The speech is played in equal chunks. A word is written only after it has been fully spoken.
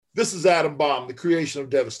This is Adam Bomb, the creation of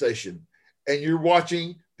devastation, and you're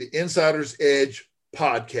watching the Insider's Edge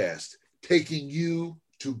podcast, taking you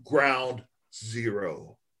to ground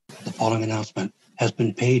zero. The following announcement has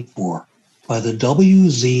been paid for by the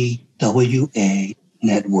WZWA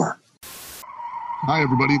Network. Hi,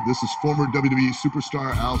 everybody. This is former WWE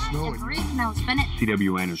superstar Al Snow. It's Reese Nels Bennett.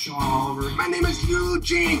 T.W. Anderson. Sean Oliver. My name is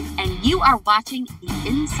Eugene. And you are watching the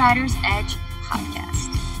Insider's Edge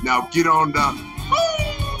podcast. Now get on the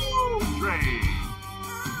train.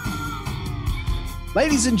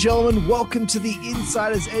 Ladies and gentlemen, welcome to the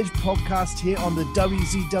Insider's Edge podcast here on the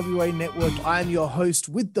WZWA Network. I am your host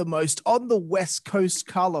with the most on the West Coast,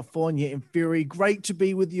 California in Fury. Great to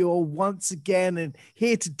be with you all once again. And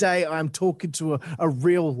here today, I'm talking to a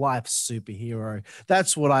real life superhero.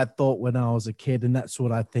 That's what I thought when I was a kid, and that's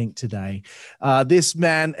what I think today. This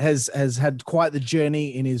man has had quite the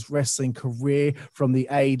journey in his wrestling career, from the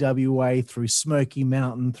AWA through Smoky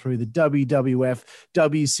Mountain, through the WWF,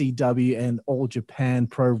 WCW, and All Japan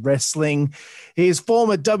Pro Wrestling. He is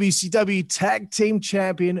former WCW Tag Team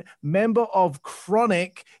Champion, member of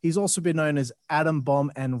Chronic. He's also been known as Adam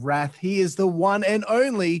Bomb and Wrath. He is the one and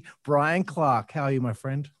only Brian Clark. How are you, my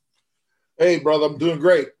friend? Hey, brother, I'm doing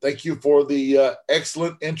great. Thank you for the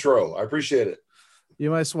excellent intro. I appreciate it.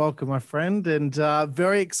 You're most welcome, my friend, and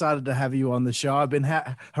very excited to have you on the show. I've been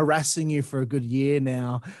harassing you for a good year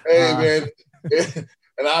now. Hey, man.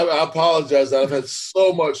 And I apologize that I've had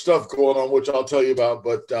so much stuff going on, which I'll tell you about,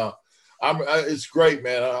 but it's great,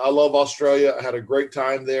 man. I love Australia. I had a great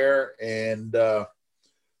time there, and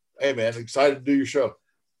hey, man, excited to do your show.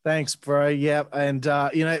 Thanks, bro. Yeah, and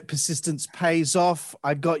persistence pays off.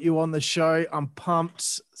 I got you on the show. I'm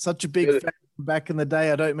pumped. Such a big fan back in the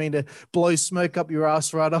day. I don't mean to blow smoke up your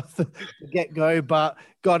ass right off the get-go, but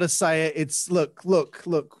gotta say it. It's look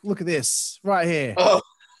at this right here. Oh.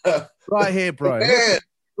 Right here, bro. Man.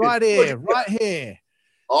 Right here.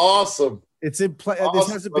 Awesome. It's in play. Awesome, this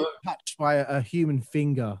hasn't been touched by a human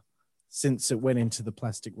finger since it went into the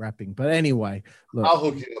plastic wrapping. But anyway, look. I'll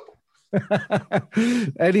hook you up.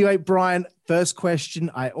 Anyway, Brian, first question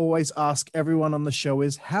I always ask everyone on the show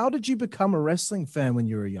is, how did you become a wrestling fan when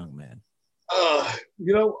you were a young man? Of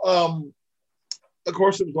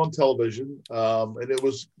course, it was on television, and it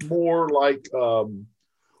was more like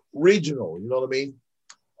regional. You know what I mean?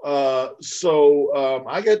 I'm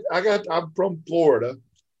from Florida,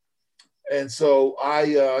 and so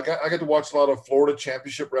I got to watch a lot of Florida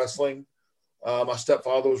Championship Wrestling. My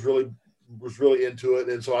stepfather was really into it,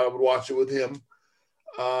 and so I would watch it with him.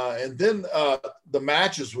 And then the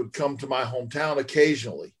matches would come to my hometown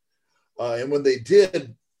occasionally, and when they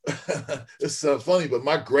did, this sounds funny, but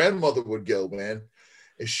my grandmother would go, man,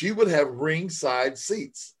 and she would have ringside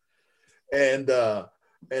seats, and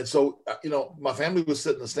so, my family would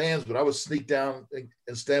sit in the stands, but I would sneak down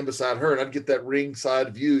and stand beside her, and I'd get that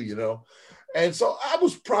ringside view, And so I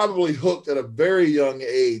was probably hooked at a very young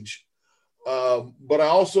age. But I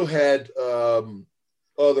also had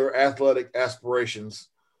other athletic aspirations.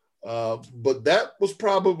 But that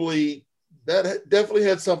definitely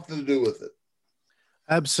had something to do with it.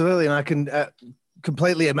 Absolutely. And I can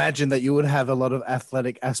completely imagine that you would have a lot of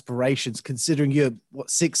athletic aspirations, considering you're,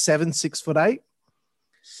 6'7", 6'8"?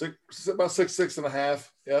 About 6'6.5".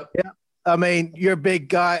 Yeah. Yeah. I mean, you're a big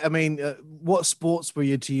guy. I mean, what sports were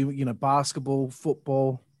you to? Basketball,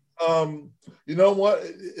 football? You know what?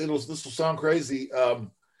 This will sound crazy.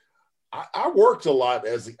 I worked a lot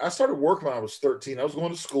I started working when I was 13. I was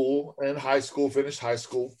going to school and finished high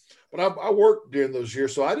school, but I worked during those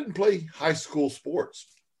years. So I didn't play high school sports.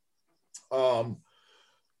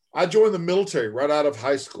 I joined the military right out of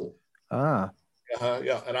high school.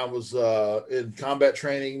 Yeah, and I was in combat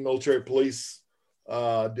training, military police,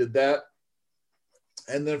 did that.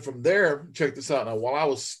 And then from there, check this out. Now, while I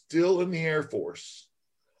was still in the Air Force,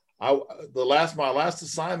 my last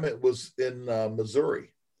assignment was in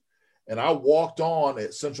Missouri, and I walked on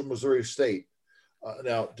at Central Missouri State.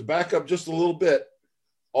 Now, to back up just a little bit,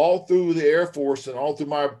 all through the Air Force and all through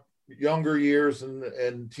my younger years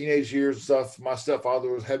and teenage years and stuff, my stepfather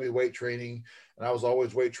was heavyweight training, and I was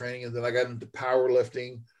always weight training. And then I got into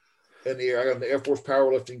powerlifting I got in the Air Force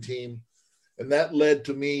powerlifting team. And that led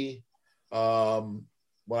to me,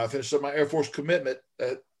 when I finished up my Air Force commitment,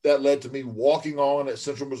 that led to me walking on at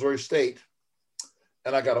Central Missouri State.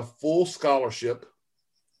 And I got a full scholarship.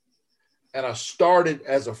 And I started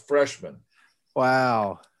as a freshman.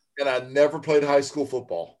 Wow. And I never played high school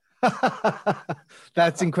football.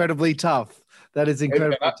 That's incredibly tough. That is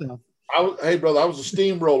incredibly tough. Hey, brother, I was a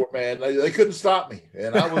steamroller, man. They couldn't stop me.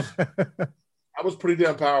 And I was pretty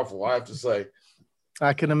damn powerful, I have to say.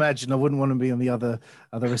 I can imagine. I wouldn't want to be on the other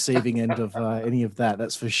receiving end of any of that.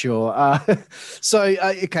 That's for sure.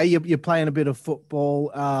 Okay, you're playing a bit of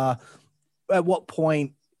football. At what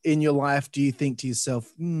point in your life do you think to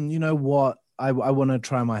yourself, you know what, I want to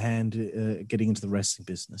try my hand getting into the wrestling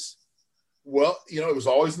business? Well, it was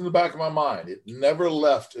always in the back of my mind. It never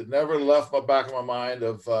left. It never left my back of my mind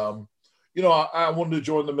of, I wanted to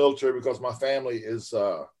join the military because my family is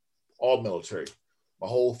all military. My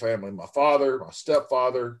whole family, my father, my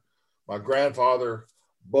stepfather, my grandfather,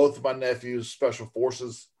 both of my nephews, special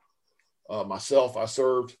forces, myself, I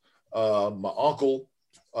served, my uncle,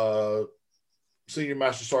 senior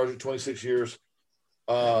master sergeant, 26 years.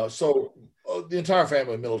 So the entire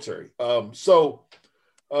family military. I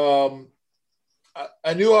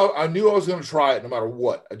knew I was going to try it no matter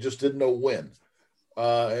what. I just didn't know when.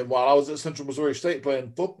 And while I was at Central Missouri State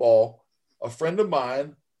playing football, a friend of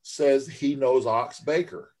mine says he knows Ox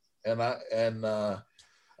Baker. And I don't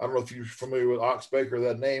know if you're familiar with Ox Baker,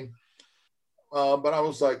 that name. But I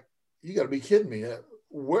was like, you got to be kidding me.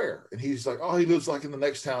 Where? And he's like, oh, he lives like in the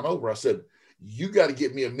next town over. I said, you got to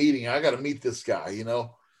get me a meeting. I got to meet this guy,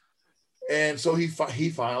 And so he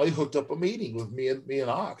finally hooked up a meeting with me and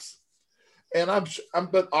Ox. And I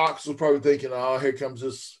bet Ox was probably thinking, oh, here comes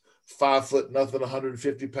this 5 foot nothing,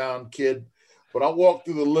 150-pound kid. But I walked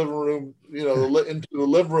through the living room, into the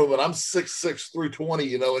living room, and I'm 6'6",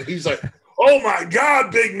 320, and he's like, oh my God,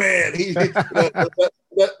 big man. He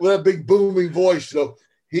that big booming voice,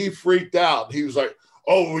 he freaked out. He was like,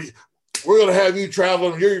 oh, we're going to have you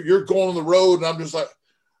traveling. You're going on the road. And I'm just like,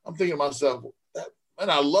 I'm thinking to myself, man,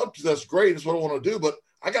 I love you. That's great. That's what I want to do, but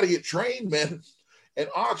I got to get trained, man. And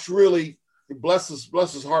Ox really, bless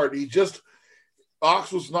his heart.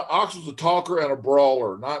 Ox was a talker and a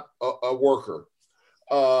brawler, not a worker.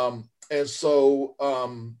 And so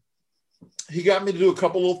he got me to do a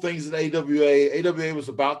couple little things in AWA. AWA was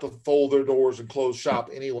about to fold their doors and close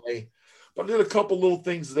shop anyway, but I did a couple little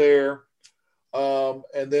things there.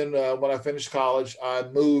 And then when I finished college, I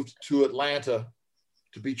moved to Atlanta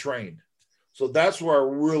to be trained. So that's where I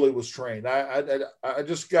really was trained. I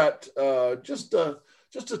just got just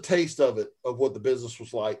a taste of it, of what the business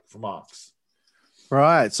was like from Ox.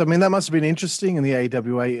 Right. So, I mean, that must have been interesting in the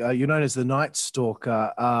AWA. You're known as the Night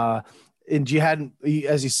Stalker. And you hadn't,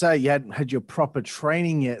 as you say, you hadn't had your proper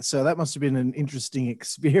training yet. So that must have been an interesting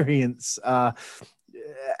experience.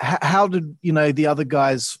 How did, the other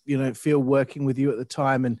guys, feel working with you at the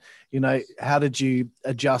time? And, how did you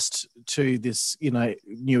adjust to this,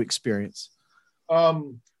 new experience?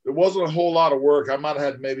 There wasn't a whole lot of work. I might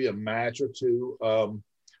have had maybe a match or two.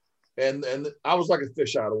 And I was like a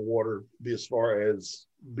fish out of water as far as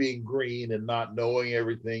being green and not knowing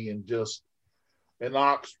everything, and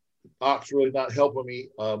Ox really not helping me.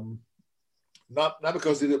 Not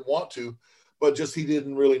because he didn't want to, but just he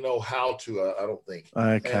didn't really know how to. I don't think.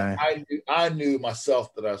 Okay. And I knew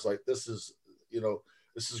myself that I was like, this is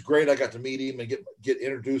great. I got to meet him and get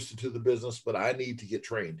introduced into the business, but I need to get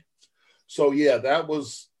trained. So yeah,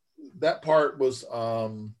 that part was.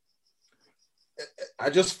 I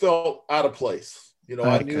just felt out of place. Okay.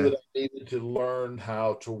 I knew that I needed to learn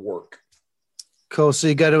how to work. Cool. So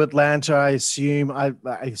you go to Atlanta, I assume. I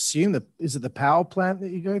assume is it the power plant that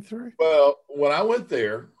you go through? Well, when I went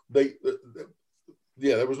there, there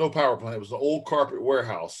was no power plant. It was an old carpet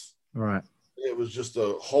warehouse. Right. It was just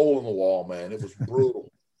a hole in the wall, man. It was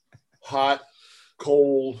brutal, hot,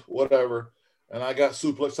 cold, whatever. And I got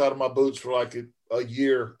suplexed out of my boots for like a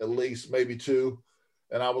year at least, maybe two.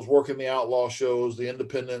 And I was working the outlaw shows, the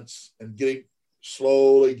independents, and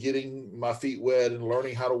slowly getting my feet wet and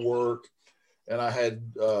learning how to work. And I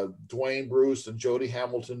had Dwayne Bruce and Jody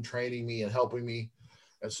Hamilton training me and helping me.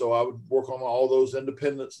 And so I would work on all those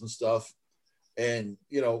independents and stuff. And,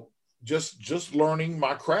 just learning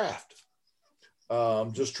my craft.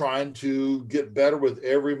 Just trying to get better with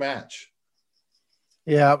every match.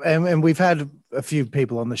 Yeah. And we've had a few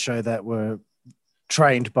people on the show that were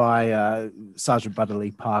trained by Sergeant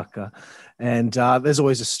Budderly Parker, and there's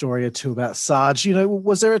always a story or two about Sarge.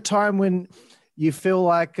 Was there a time when you feel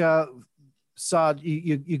like Sarge,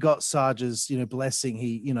 you got Sarge's blessing?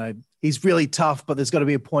 He's really tough, but there's got to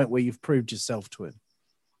be a point where you've proved yourself to him.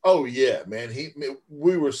 Oh yeah, man.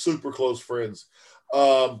 We were super close friends.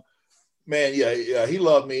 Man, yeah, he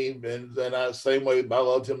loved me, and I same way. I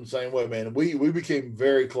loved him the same way, man. We became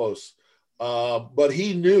very close. But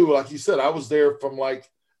he knew, like you said, I was there from like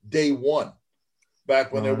day one,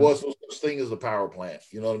 back when there was no such thing as a power plant.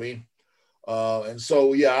 You know what I mean? And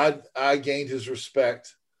so, yeah, I gained his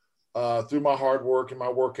respect through my hard work and my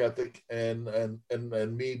work ethic, and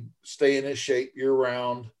me staying in shape year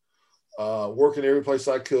round, working every place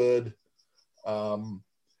I could. And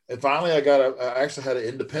finally, I actually had an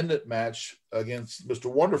independent match against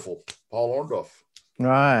Mr. Wonderful, Paul Orndorff.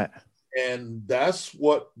 Right. And that's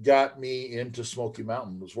what got me into Smoky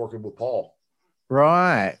Mountain, was working with Paul.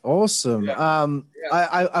 Right. Awesome. Yeah.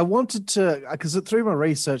 I wanted to, because through my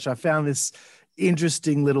research, I found this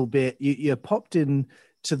interesting little bit. You popped in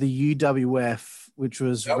to the UWF, which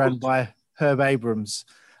was run by Herb Abrams.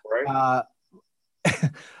 Right.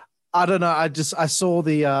 I don't know. I saw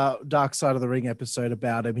the Dark Side of the Ring episode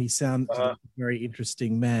about him. He sounded like a very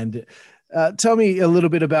interesting man. Tell me a little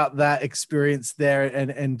bit about that experience there,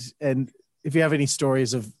 and if you have any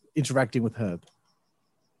stories of interacting with Herb.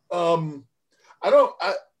 I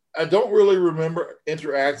don't really remember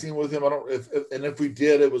interacting with him. If we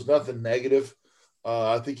did, it was nothing negative.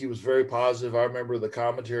 I think he was very positive. I remember the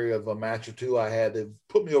commentary of a match or two I had that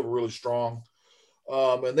put me over really strong.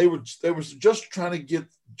 And they were just trying to get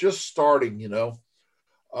starting, you know.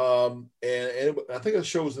 And I think the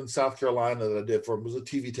show was in South Carolina that I did for him. It was a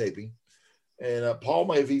TV taping. And Paul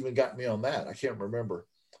may have even got me on that. I can't remember.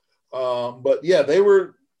 But yeah, they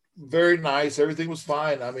were very nice. Everything was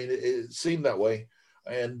fine. I mean, it seemed that way.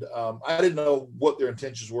 And I didn't know what their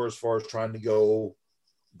intentions were as far as trying to go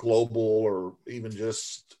global or even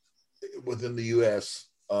just within the U.S.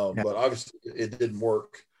 But obviously it didn't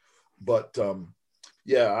work. But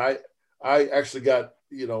yeah, I actually got,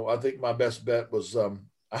 you know, I think my best bet was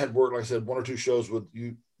I had worked, like I said, one or two shows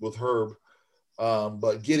with Herb.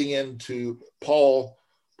 But getting into Paul,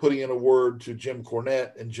 putting in a word to Jim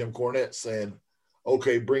Cornette, and Jim Cornette saying,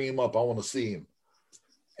 okay, bring him up. I want to see him.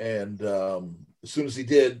 And as soon as he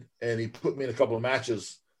did, and he put me in a couple of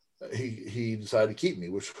matches, he decided to keep me,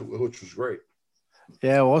 which was great.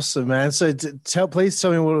 Yeah, awesome, man. So please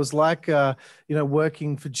tell me what it was like,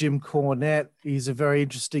 working for Jim Cornette. He's a very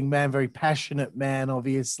interesting man, very passionate man,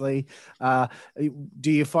 obviously.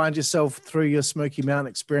 Do you find yourself through your Smoky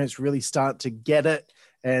Mountain experience really start to get it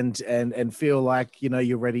and feel like, you know,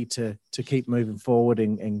 you're ready to keep moving forward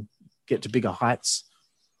and get to bigger heights?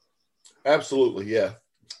 Absolutely, yeah.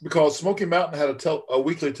 Because Smoky Mountain had a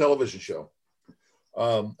weekly television show,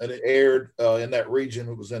 and it aired in that region.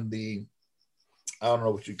 It was in the, I don't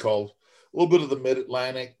know what you call it, a little bit of the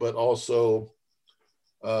Mid-Atlantic, but also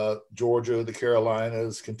Georgia, the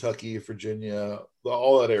Carolinas, Kentucky, Virginia,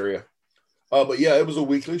 all that area. But yeah, it was a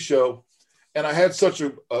weekly show, and I had such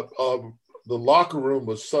the locker room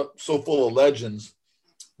was so full of legends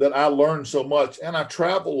that I learned so much, and I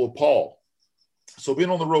traveled with Paul. So being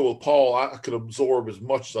on the road with Paul, I could absorb as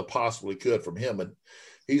much as I possibly could from him, and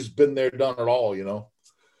he's been there, done it all, you know.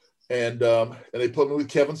 And they put me with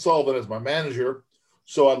Kevin Sullivan as my manager,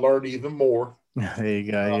 so I learned even more. There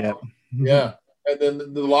you go. Yeah. Yeah. And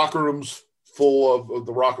then the locker room's full of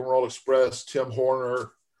the Rock and Roll Express, Tim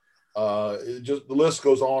Horner, the list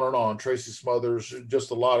goes on and on. Tracy Smothers,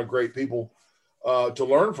 just a lot of great people to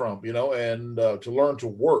learn from, you know, and to learn to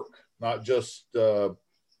work, not just,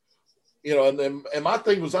 you know, and my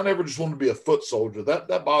thing was I never just wanted to be a foot soldier.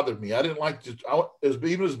 That bothered me. I didn't like to,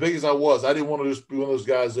 even as big as I was, I didn't want to just be one of those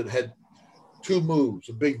guys that had two moves,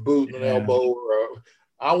 a big boot and an elbow.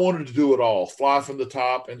 I wanted to do it all, fly from the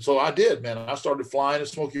top. And so I did, man. I started flying at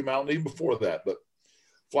Smoky Mountain even before that, but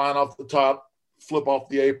flying off the top, flip off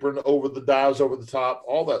the apron, over the dives, over the top,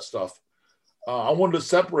 all that stuff. I wanted to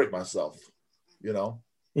separate myself, you know.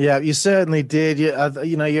 Yeah, you certainly did. You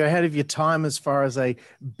know, you're ahead of your time as far as a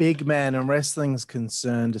big man in wrestling is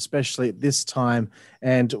concerned, especially at this time.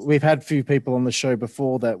 And we've had a few people on the show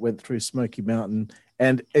before that went through Smoky Mountain,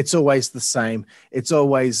 and it's always the same. It's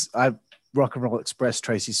always Rock and Roll Express,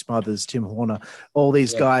 Tracy Smothers, Tim Horner, all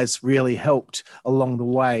these guys really helped along the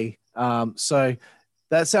way. So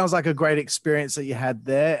that sounds like a great experience that you had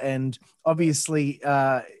there. And obviously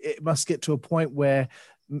it must get to a point where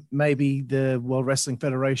maybe the World Wrestling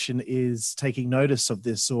Federation is taking notice of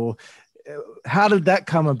this, or how did that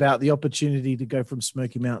come about, the opportunity to go from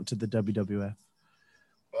Smoky Mountain to the WWF?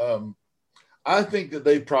 I think that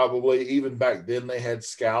they probably, even back then, they had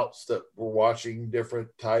scouts that were watching different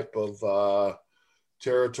type of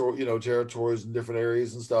territories in different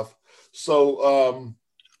areas and stuff. So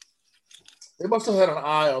they must have had an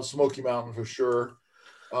eye on Smoky Mountain for sure.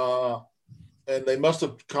 And they must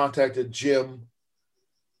have contacted Jim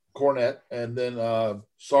Cornette, and then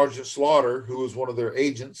Sergeant Slaughter, who was one of their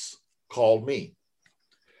agents, called me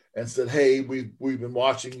and said, hey, we've been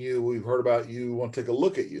watching you. We've heard about you. We want to take a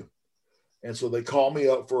look at you. And so they called me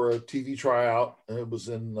up for a TV tryout, and it was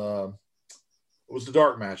in it was the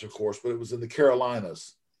dark match, of course, but it was in the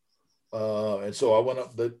Carolinas. And so I went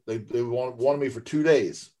up. They wanted me for 2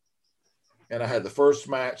 days, and I had the first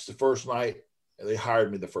match the first night, and they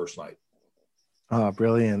hired me the first night. Oh,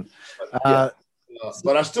 brilliant. But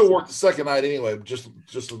I still worked the second night anyway, just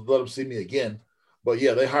to let them see me again. But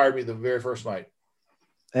yeah, they hired me the very first night.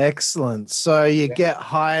 Excellent. So you get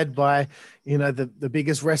hired by, the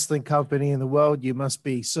biggest wrestling company in the world. You must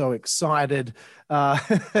be so excited.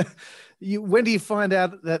 When do you find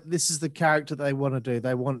out that this is the character they want to do?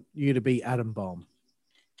 They want you to be Atom Bomb.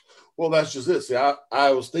 Well, that's just it. See,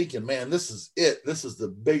 I was thinking, man, this is it. This is the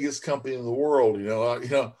biggest company in the world,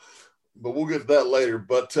 but we'll get to that later.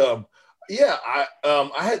 But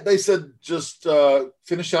they said, just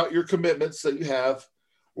finish out your commitments that you have.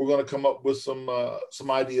 We're going to come up with some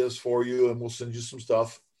ideas for you, and we'll send you some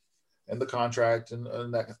stuff and the contract and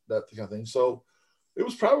that kind of thing. So it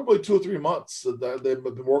was probably 2 or 3 months that they've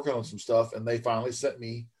been working on some stuff, and they finally sent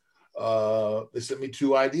me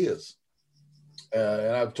 2 ideas.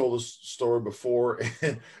 And I've told this story before,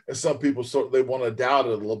 and some people they want to doubt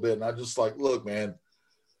it a little bit. And I just like, look, man,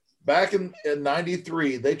 back in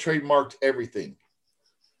 93, they trademarked everything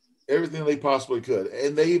they possibly could.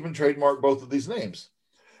 And they even trademarked both of these names.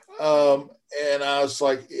 And I was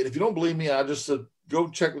like, if you don't believe me, I just said, go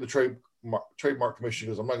check with the trademark commission,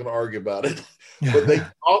 because I'm not going to argue about it. But they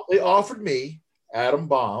offered me Atom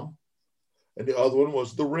Bomb, and the other one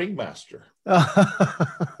was the Ringmaster. Those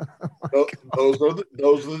are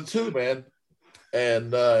the 2, man.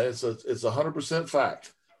 And it's 100%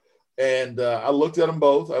 fact. And I looked at them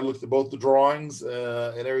both. I looked at both the drawings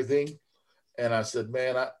and everything. And I said,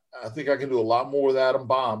 man, I think I can do a lot more with Atom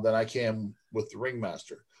Bomb than I can with the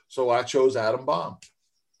Ringmaster. So I chose Atom Bomb.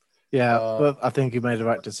 Yeah, but I think you made the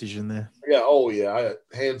right decision there. Yeah. Oh, yeah.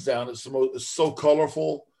 Hands down. It's so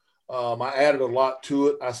colorful. I added a lot to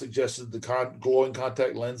it. I suggested the glowing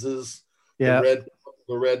contact lenses, the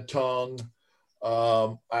red tongue.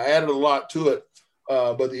 I added a lot to it.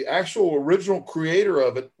 But the actual original creator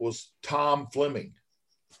of it was Tom Fleming.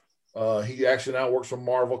 He actually now works for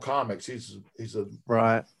Marvel Comics. He's a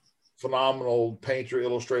phenomenal painter,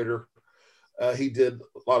 illustrator. He did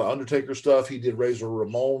a lot of Undertaker stuff. He did Razor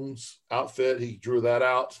Ramon's outfit. He drew that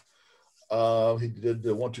out. He did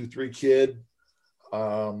the 1, 2, 3 Kid.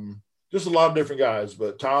 Just a lot of different guys,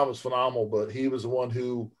 but Tom is phenomenal. But he was the one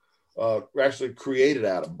who actually created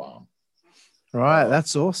Atom Bomb. Right,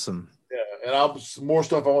 that's awesome. Yeah, and some more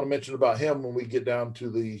stuff I want to mention about him when we get down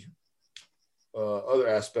to the other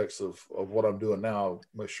aspects of what I'm doing now.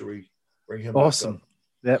 Make sure we bring him. Awesome.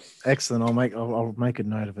 Yep, excellent. I'll make a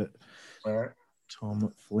note of it. All right.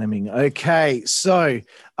 Tom Fleming. Okay, so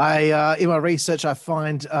I in my research I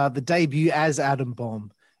find the debut as Atom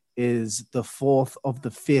Bomb is the 4th of the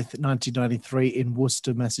 5th, 1993 in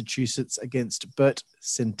Worcester, Massachusetts, against Bert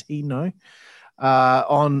Centeno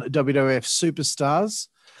on WWF Superstars.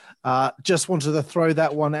 Just wanted to throw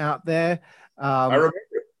that one out there. I remember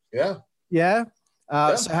it. Yeah. Yeah.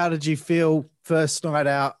 So how did you feel first night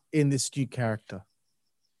out in this new character?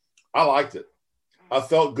 I liked it. I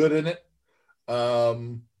felt good in it.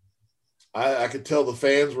 I could tell the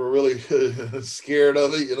fans were really scared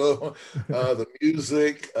of it, the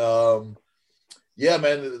music. Yeah,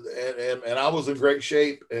 man. And I was in great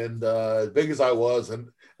shape, and as big as I was, and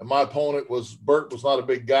my opponent Bert was not a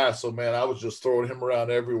big guy. So, man, I was just throwing him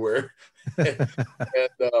around everywhere.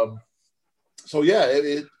 So yeah,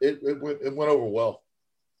 it went over well.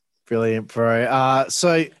 Brilliant, bro.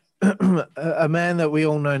 So a man that we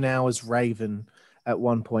all know now as Raven at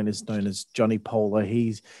one point is known as Johnny Polo.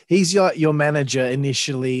 He's your manager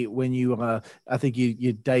initially when you I think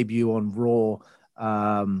you debut on Raw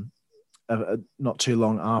not too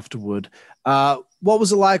long afterward. What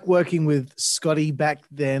was it like working with Scotty back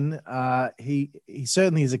then? He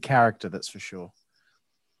certainly is a character, that's for sure.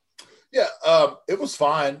 Yeah, it was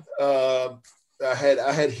fine. I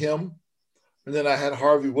had him, and then I had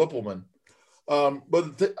Harvey Whippleman.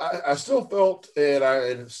 But I still felt,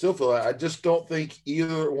 and still feel, I just don't think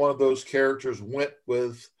either one of those characters went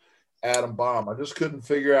with Atom Bomb. I just couldn't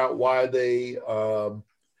figure out why they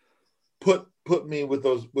put me with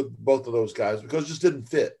both of those guys, because it just didn't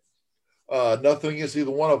fit. Nothing against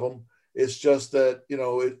either one of them. It's just that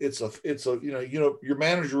it's your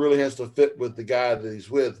manager really has to fit with the guy that he's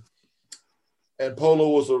with. And Polo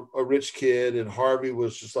was a rich kid, and Harvey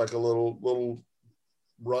was just like a little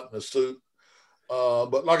runt in a suit.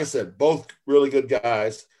 But like I said, both really good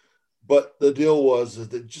guys. But the deal was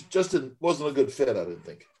that it just wasn't a good fit, I didn't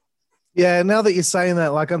think. Yeah, now that you're saying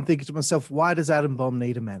that, like, I'm thinking to myself, why does Atom Bomb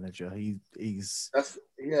need a manager? I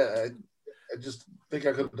just think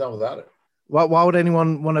I could have done without it. Why would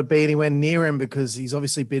anyone want to be anywhere near him? Because he's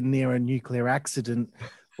obviously been near a nuclear accident.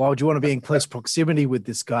 Why would you want to be in close proximity with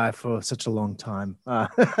this guy for such a long time? So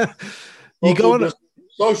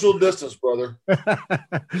Social distance, brother.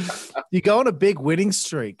 You go on a big winning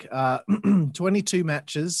streak. 22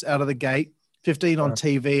 matches out of the gate, 15 on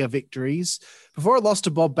TV are victories. Before I lost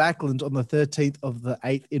to Bob Backlund on the 13th of the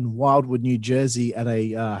 8th in Wildwood, New Jersey at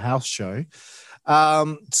a house show.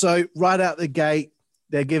 So right out the gate,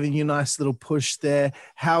 they're giving you a nice little push there.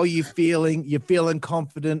 How are you feeling? You're feeling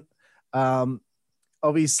confident.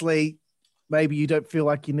 Obviously, maybe you don't feel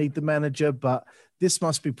like you need the manager, but this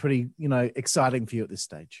must be pretty, exciting for you at this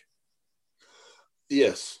stage.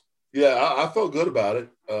 Yes. Yeah, I felt good about it.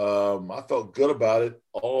 I felt good about it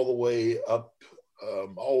all the way up,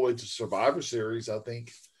 all the way to Survivor Series, I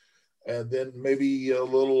think. And then maybe a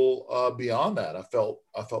little beyond that. I felt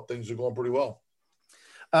things are going pretty well.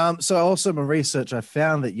 So also my research, I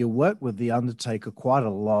found that you work with The Undertaker quite a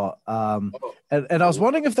lot. And I was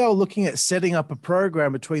wondering if they were looking at setting up a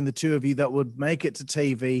program between the two of you that would make it to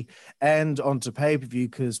TV and onto pay-per-view,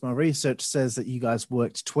 because my research says that you guys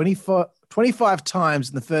worked 25 times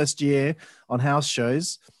in the first year on house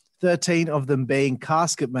shows, 13 of them being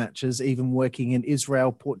casket matches, even working in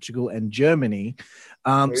Israel, Portugal, and Germany.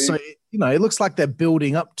 So, it looks like they're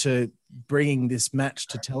building up to bringing this match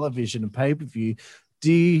to television and pay-per-view.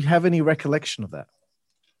 Do you have any recollection of that?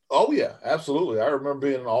 Oh, yeah, absolutely. I remember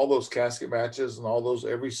being in all those casket matches and all those,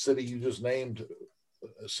 every city you just named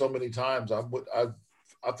so many times. I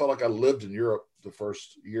felt like I lived in Europe the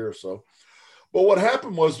first year or so. But what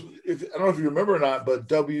happened was, I don't know if you remember or not, but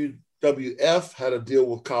WWF had a deal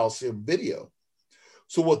with Coliseum Video.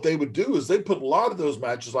 So what they would do is they put a lot of those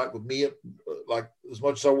matches, like with me, like as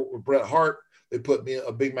much as I worked with Bret Hart, they put me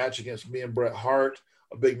a big match against me and Bret Hart,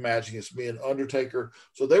 a big match against me and Undertaker.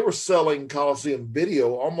 So they were selling Coliseum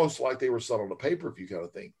Video almost like they were selling a pay-per-view kind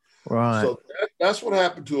of thing. Right. So that's what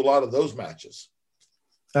happened to a lot of those matches.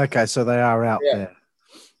 Okay, so they are out there.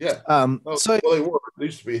 Yeah. So they were. They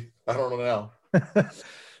used to be. I don't know now.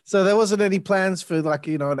 So there wasn't any plans for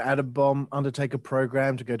an Atom Bomb Undertaker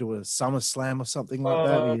program to go to a SummerSlam or something like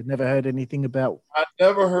that? You never heard anything about? I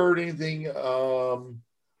never heard anything.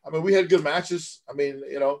 We had good matches.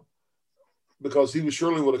 Because he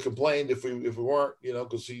surely would have complained if we weren't,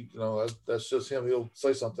 because he, that's just him. He'll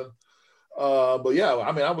say something. But yeah,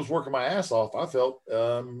 I was working my ass off, I felt.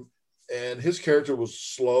 And his character was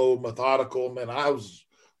slow, methodical. Man, I was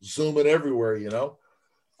zooming everywhere,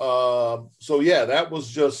 So yeah, that was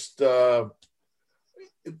just, they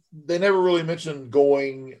never really mentioned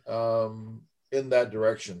going in that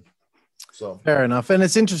direction. So fair enough. And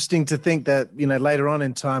it's interesting to think that, later on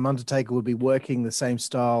in time, Undertaker would be working the same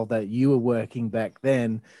style that you were working back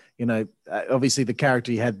then. Obviously the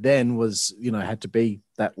character he had then was, had to be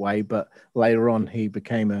that way, but later on he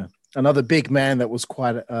became another big man that was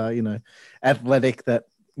quite, athletic, that,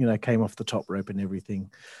 came off the top rope and everything.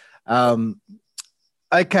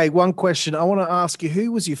 Okay, one question. I want to ask you,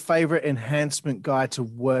 who was your favorite enhancement guy to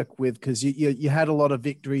work with? Because you had a lot of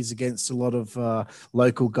victories against a lot of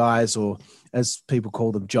local guys, or as people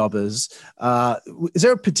call them, jobbers. Is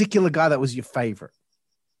there a particular guy that was your favorite?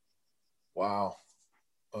 Wow.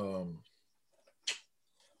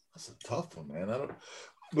 That's a tough one, man.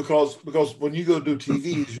 Because when you go do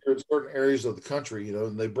TVs, you're in certain areas of the country,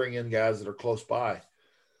 and they bring in guys that are close by,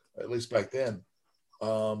 at least back then.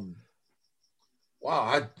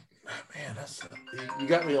 Wow, you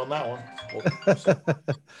got me on that one.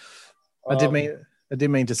 I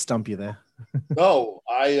didn't mean to stump you there. No,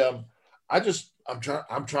 I'm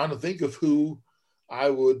trying to think of who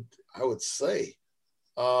I would say.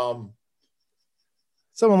 Someone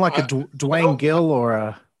like a Dwayne Gill or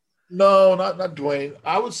a. No, not Dwayne.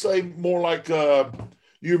 I would say more like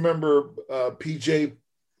you remember PJ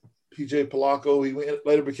Polacco. He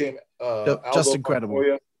later became Just Incredible.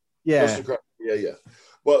 Montoya. Yeah. Just Incredible. Yeah.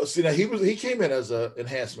 Well, see, now he came in as an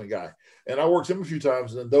enhancement guy, and I worked him a few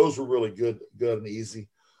times, and those were really good and easy.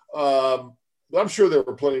 But I'm sure there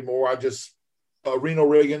were plenty more. Reno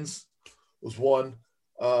Riggins was one,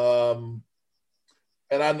 and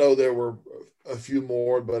I know there were a few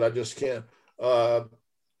more, but I just can't.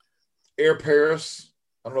 Air Paris.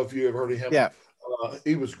 I don't know if you ever heard of him. Yeah,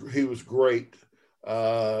 he was great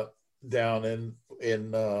down in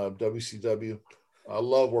WCW. I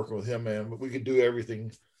love working with him, man. But we could do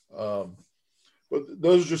everything. But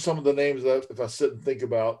those are just some of the names that if I sit and think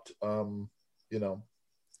about, there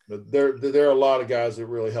are a lot of guys that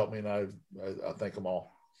really helped me, and I thank them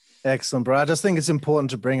all. Excellent, bro. I just think it's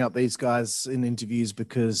important to bring up these guys in interviews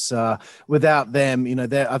because without them,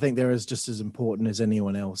 I think they're just as important as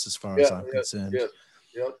anyone else as far as I'm concerned.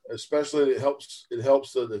 Yeah. Especially it helps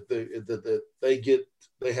that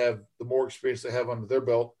they have the more experience they have under their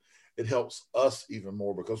belt. It helps us even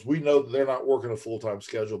more because we know that they're not working a full-time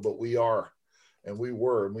schedule, but we are. and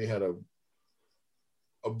we had a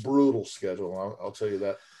brutal schedule. I'll tell you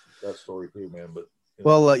that story too, man. But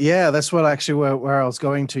well, yeah, that's what actually where I was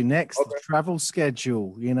going to next. Okay. The travel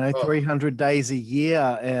schedule, 300 days a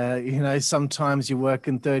year. Sometimes you're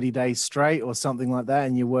working 30 days straight or something like that,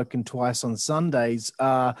 and you're working twice on Sundays.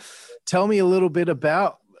 Tell me a little bit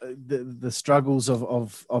about the struggles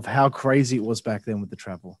of how crazy it was back then with the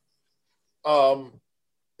travel.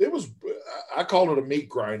 It was, I called it a meat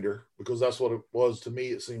grinder because that's what it was to me.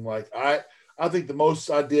 It seemed like I think the most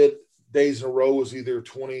I did days in a row was either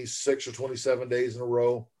 26 or 27 days in a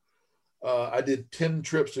row. I did 10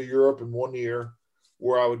 trips to Europe in 1 year,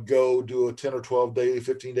 where I would go do a 10 or 12 day,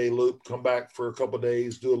 15-day loop, come back for a couple of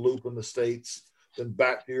days, do a loop in the States, then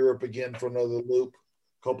back to Europe again for another loop,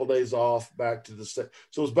 a couple of days off, back to the States.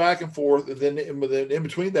 So it was back and forth. And then in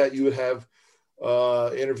between that, you would have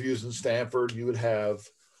interviews in Stanford. You would have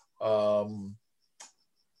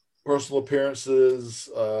personal appearances,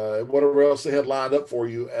 whatever else they had lined up for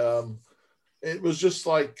you. It was just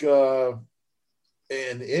like, and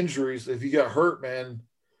injuries, if you got hurt, man,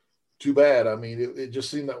 too bad. I mean, it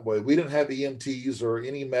just seemed that way. We didn't have EMTs or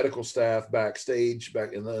any medical staff backstage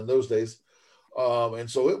back in those days. And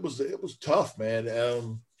so it was tough, man.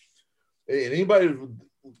 And anybody who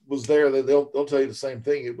was there, they'll tell you the same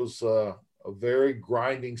thing. It was a very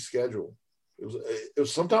grinding schedule. It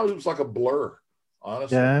was sometimes it was like a blur,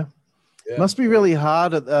 honestly. Yeah. Must be really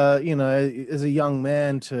hard as a young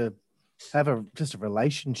man to have just a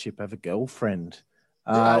relationship, have a girlfriend.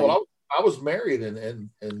 I was married and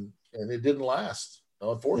it didn't last,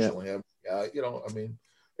 unfortunately. Yeah. I mean,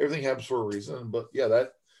 everything happens for a reason, but yeah,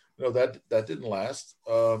 that didn't last.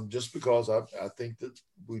 Just because I think that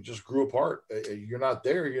we just grew apart. You're not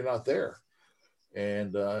there.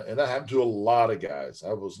 And that happened to a lot of guys.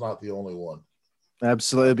 I was not the only one.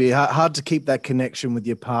 Absolutely. It'd be hard to keep that connection with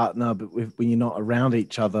your partner, but when you're not around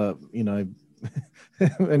each other, only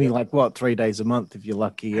 3 days a month if you're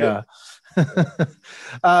lucky. Yeah.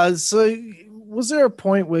 So was there a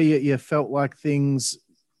point where you felt like things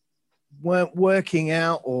weren't working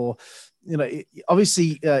out, or,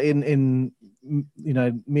 obviously in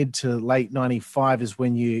mid to late 95 is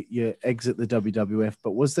when you exit the WWF,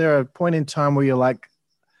 but was there a point in time where you're like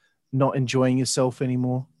not enjoying yourself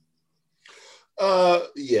anymore?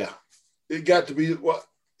 Yeah, it got to be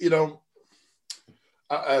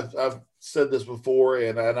I've said this before,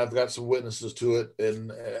 and I've got some witnesses to it,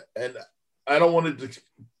 and I don't want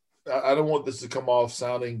this to come off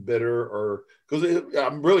sounding bitter, or because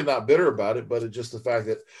I'm really not bitter about it, but it's just the fact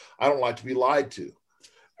that I don't like to be lied to.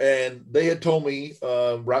 And they had told me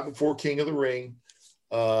right before King of the Ring,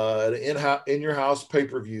 at an in your house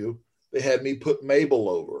pay-per-view, they had me put Mabel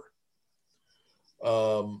over.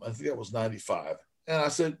 I think that was 95. And I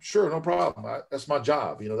said, sure, no problem. That's my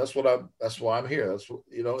job. That's why I'm here. That's what,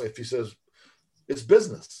 if he says it's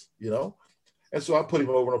business, and so I put him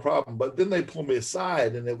over, no problem. But then they pulled me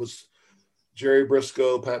aside, and it was Jerry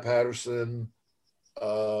Briscoe, Pat Patterson,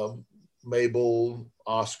 Mabel,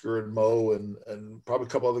 Oscar, and Mo, and probably a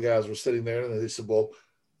couple other guys were sitting there. And they said, well,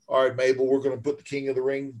 all right, Mabel, we're going to put the King of the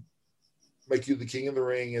Ring, make you the King of the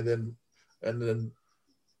Ring. And then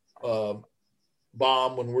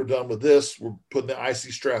Bomb, when we're done with this, we're putting the IC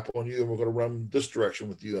strap on you, and we're going to run this direction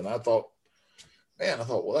with you. And I thought,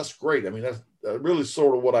 well, that's great. I mean, that's really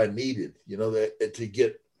sort of what I needed, to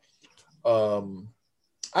get. I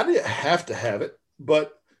didn't have to have it,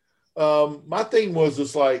 but my thing was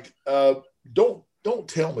just like, don't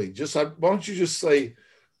tell me. Why don't you just say,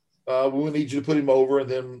 we need you to put him over, and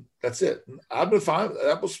then that's it. I've been fine.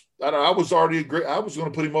 I was already agree. I was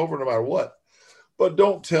going to put him over no matter what, but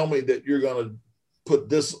don't tell me that you're going to put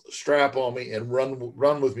this strap on me and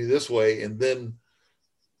run with me this way, and then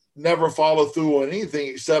never follow through on anything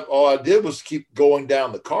except all I did was keep going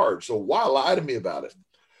down the card. So why lie to me about it?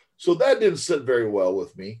 So that didn't sit very well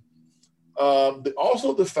with me.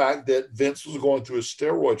 Also the fact that Vince was going through a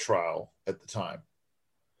steroid trial at the time.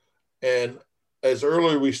 And as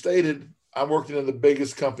earlier we stated, I'm working in the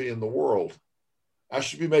biggest company in the world. I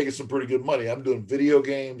should be making some pretty good money. I'm doing video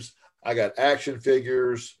games. I got action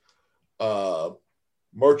figures,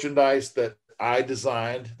 merchandise that I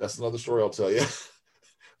designed. That's another story I'll tell you.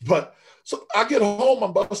 But so I get home,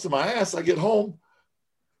 I'm busting my ass. I get home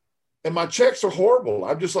and my checks are horrible.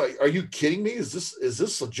 I'm just like, are you kidding me? Is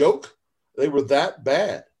this a joke? They were that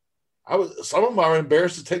bad. Some of them are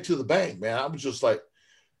embarrassed to take to the bank, man. I was just like,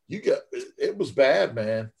 it was bad,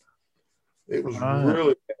 man. It was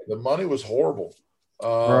really bad. The money was horrible.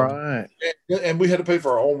 Right. And we had to pay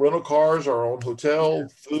for our own rental cars, our own hotel,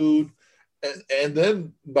 food. And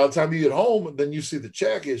then by the time you get home, then you see the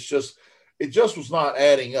check. It's it just was not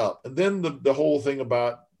adding up. And then the whole thing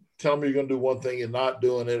about telling me you're going to do one thing and not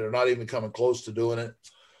doing it, or not even coming close to doing it.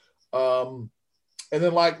 And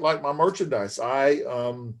then like my merchandise, they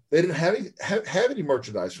didn't have any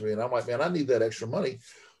merchandise for me. And I'm like, man, I need that extra money.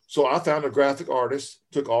 So I found a graphic artist,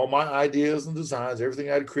 took all my ideas and designs, everything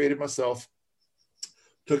I'd created myself,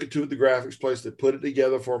 took it to the graphics place. They put it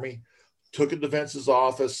together for me, took it to Vince's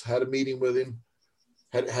office, had a meeting with him,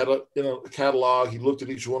 had a catalog. He looked at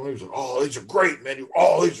each one. He was like, oh, these are great, man.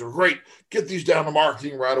 Oh, these are great. Get these down to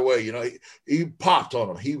marketing right away. He popped on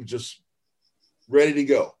them. He was just ready to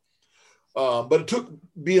go. But it took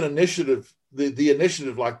being initiative, the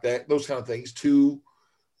initiative like that, those kind of things, to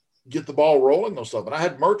get the ball rolling on stuff. And I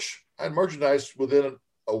had merchandise within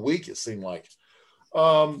a week, it seemed like.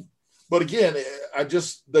 But again,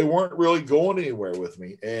 they weren't really going anywhere with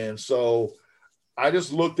me. And so I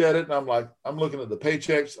just looked at it and I'm like, I'm looking at the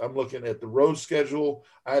paychecks. I'm looking at the road schedule.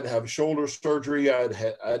 I had to have shoulder surgery. I'd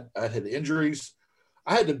had injuries.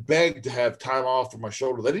 I had to beg to have time off for my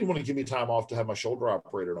shoulder. They didn't want to give me time off to have my shoulder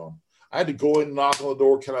operated on. I had to go in and knock on the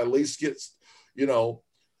door. Can I at least get,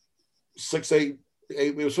 6, 8,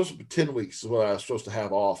 it was supposed to be 10 weeks is what I was supposed to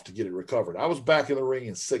have off to get it recovered. I was back in the ring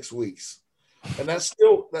in 6 weeks. And that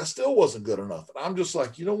still wasn't good enough. And I'm just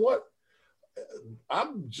like, you know what?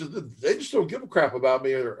 They just don't give a crap about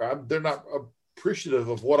me, or they're not appreciative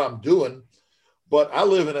of what I'm doing. But I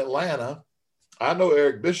live in Atlanta. I know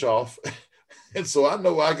Eric Bischoff. And so I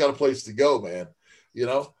know I got a place to go, man,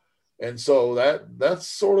 And so that's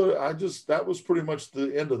sort of, that was pretty much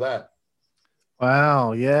the end of that.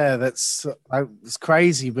 Wow. Yeah. It's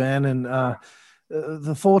crazy, man. And,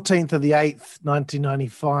 the 14th of the 8th,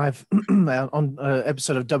 1995, on an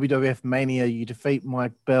episode of WWF Mania, you defeat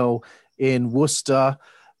Mike Bell in Worcester,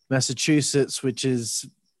 Massachusetts, which is,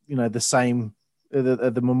 the same,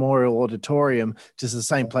 the Memorial Auditorium, just the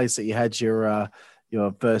same place that you had your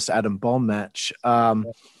first Adam Bomb match.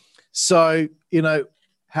 So,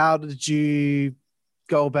 how did you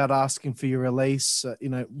go about asking for your release?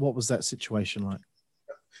 What was that situation like?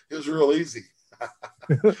 It was real easy.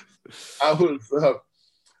 I was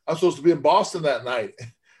supposed to be in Boston that night,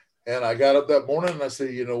 and I got up that morning and I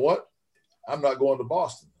said, you know what? I'm not going to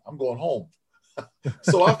Boston. I'm going home.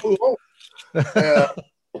 So I flew home. I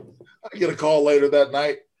get a call later that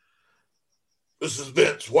night. This is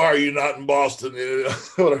Vince. Why are you not in Boston?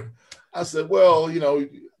 I said, well,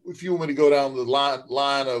 if you want me to go down the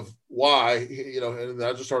line of why, and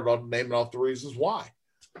I just started naming off the reasons why.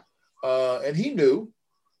 And he knew.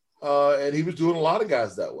 And he was doing a lot of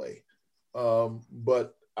guys that way.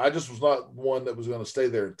 But I just was not one that was going to stay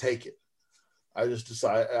there and take it. I just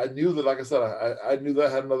decided, I knew that, like I said, I knew that I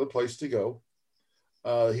had another place to go.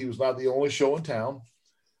 He was not the only show in town.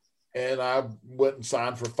 And I went and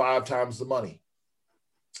signed for 5 times the money.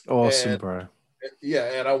 Awesome, bro. Yeah.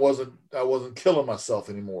 And I wasn't killing myself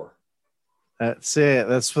anymore. That's it.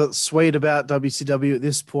 That's what's sweet about WCW at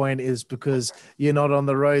this point, is because you're not on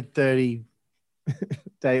the road 30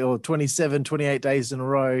 day or 27, 28 days in a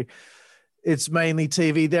row. It's mainly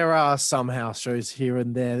TV. There are some house shows here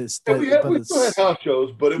and there. We still had house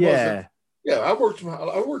shows, but it wasn't. Yeah, I worked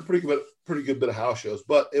pretty good bit of house shows,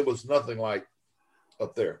 but it was nothing like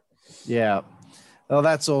up there. Yeah. Oh,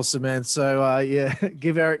 that's awesome, man. So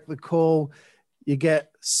give Eric the call. You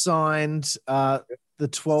get signed the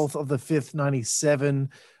 12th of the 5th, 97.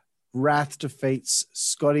 Wrath defeats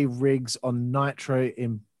Scotty Riggs on Nitro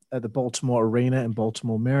at the Baltimore Arena in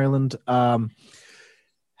Baltimore, Maryland.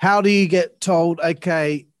 How do you get told,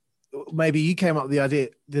 okay, maybe you came up with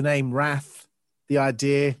the name Wrath, the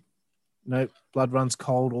idea, blood runs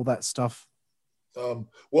cold, all that stuff?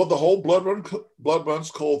 Well, the whole blood runs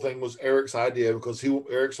cold thing was Eric's idea, because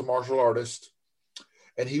Eric's a martial artist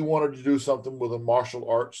and he wanted to do something with a martial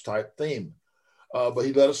arts type theme. But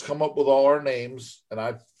he let us come up with all our names, and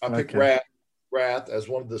I picked Wrath as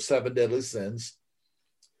one of the 7 deadly sins.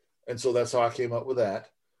 And so that's how I came up with that.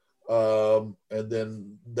 And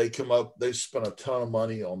then they spent a ton of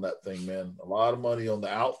money on that thing, man. A lot of money on the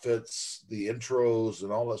outfits, the intros,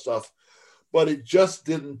 and all that stuff. But it just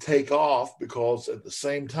didn't take off, because at the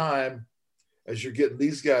same time as you're getting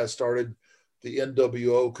these guys started, the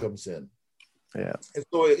NWO comes in. Yeah. And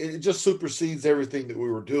so it just supersedes everything that we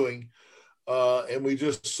were doing. And we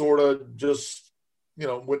just sort of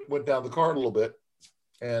went down the card a little bit.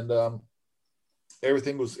 And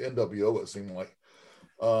everything was NWO, it seemed like.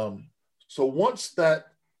 So once that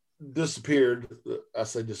disappeared, I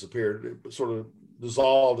say disappeared, it sort of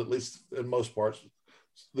dissolved, at least in most parts.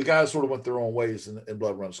 The guys sort of went their own ways in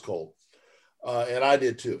Blood Runs Cold. And I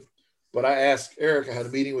did too. But I asked Eric, I had a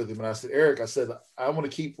meeting with him, and I said, Eric, I want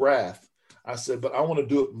to keep Wrath. I said, but I want to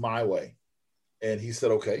do it my way. And he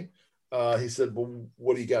said, okay. He said, well,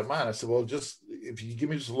 what do you got in mind? I said, well, just if you give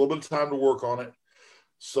me just a little bit of time to work on it.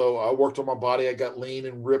 So I worked on my body. I got lean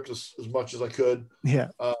and ripped as much as I could. Yeah.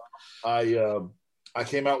 I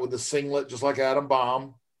came out with a singlet just like Adam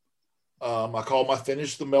Bomb. I called my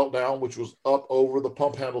finish the Meltdown, which was up over the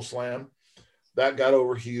pump handle slam. That got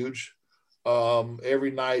over huge.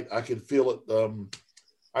 Every night I could feel it.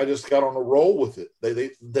 I just got on a roll with it.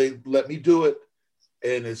 They let me do it.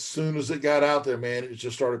 And as soon as it got out there, man, it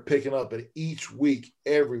just started picking up. And each week,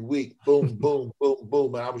 every week, boom, boom, boom,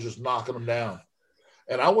 boom. And I was just knocking them down.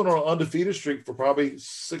 And I went on an undefeated streak for probably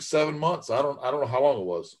 6-7 months. I don't know how long it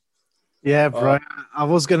was. Yeah, bro. I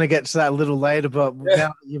was going to get to that a little later, but now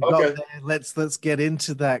that you've got there, let's get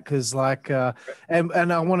into that because,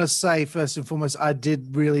 and I want to say first and foremost, I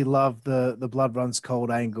did really love the Blood Runs Cold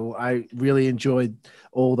angle. I really enjoyed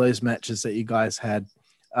all those matches that you guys had.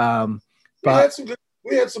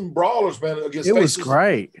 We had some brawlers, man. Against it was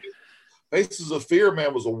great. Faces of Fear,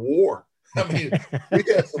 man, was a war. I mean, we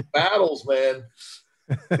had some battles, man.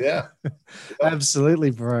 Yeah. Absolutely,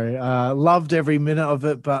 bro. Loved every minute of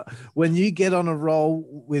it. But when you get on a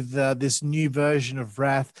roll with this new version of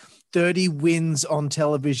Wrath, 30 wins on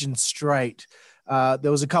television straight.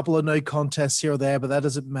 There was a couple of no contests here or there, but that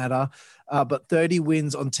doesn't matter. But 30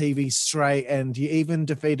 wins on TV straight. And you even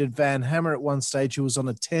defeated Van Hammer at one stage, who was on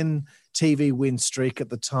a 10 TV win streak at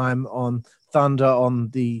the time on Thunder on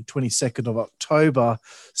the 22nd of October.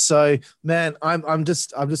 So, man, I'm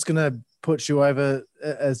just going to put you over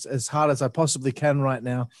as hard as I possibly can right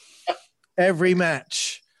now. Every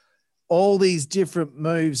match, all these different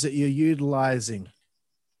moves that you're utilizing,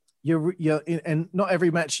 and not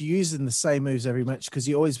every match you're using the same moves every match because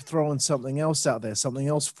you're always throwing something else out there, something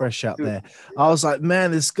else fresh out there. I was like,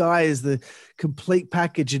 man, this guy is the complete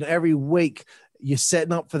package. And every week you're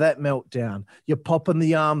setting up for that meltdown. You're popping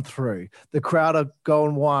the arm through. The crowd are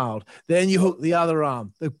going wild. Then you hook the other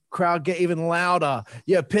arm. The crowd get even louder.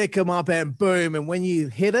 You pick them up and boom. And when you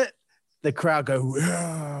hit it, the crowd go,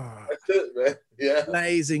 that's it, man. Yeah.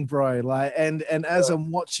 Amazing, bro. And as I'm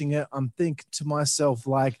watching it, I'm thinking to myself,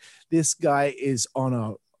 this guy is on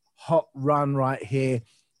a hot run right here.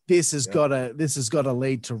 This has got to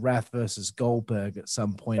lead to Wrath versus Goldberg at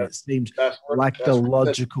some point. It seems like the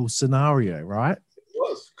logical scenario, right? It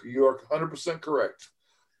was. You are 100% correct.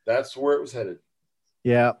 That's where it was headed.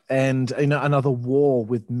 Yeah, and another war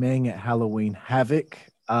with Meng at Halloween Havoc.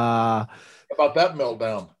 About that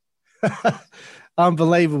meltdown.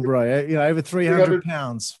 Unbelievable, bro. Over 300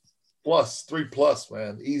 pounds. Three plus,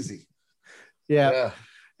 man. Easy. Yeah.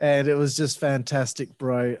 And it was just fantastic,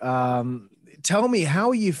 bro. Tell me, how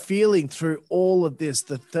are you feeling through all of this,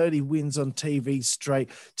 the 30 wins on TV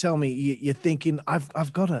straight? Tell me, you're thinking,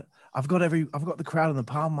 I've got it. I've got the crowd in the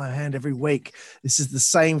palm of my hand every week. This is the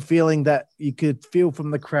same feeling that you could feel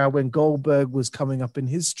from the crowd when Goldberg was coming up in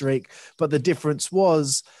his streak. But the difference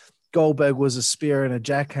was Goldberg was a spear and a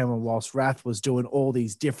jackhammer whilst Wrath was doing all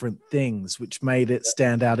these different things, which made it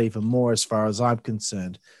stand out even more as far as I'm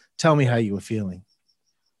concerned. Tell me how you were feeling.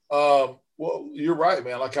 Well, you're right,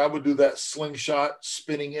 man. I would do that slingshot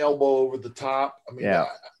spinning elbow over the top. I mean,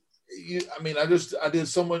 I did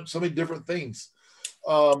so many different things.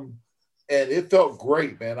 And it felt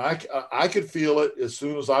great, man. I could feel it as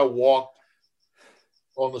soon as I walked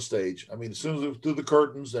on the stage. I mean, as soon as it was through the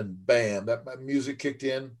curtains and bam, that music kicked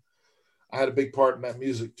in. I had a big part in that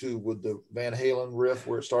music too, with the Van Halen riff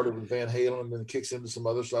where it started with Van Halen and then kicks into some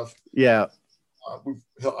other stuff. Yeah.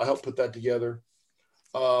 I helped put that together.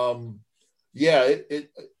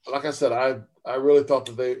 It like I said, I really thought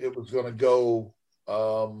that it was going to go.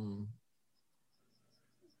 To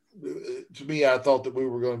me, I thought that we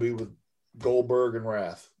were going to be with Goldberg and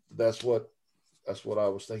Wrath. That's what I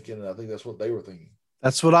was thinking, and I think that's what they were thinking.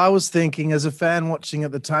 That's what I was thinking as a fan watching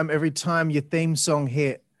at the time. Every time your theme song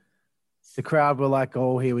hit, the crowd were like,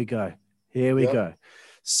 "Oh, here we go, here we go."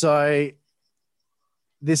 So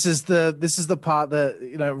this is the part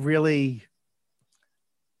that really,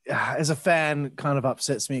 as a fan, kind of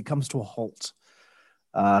upsets me. It comes to a halt.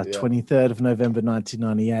 23rd of November,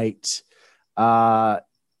 1998.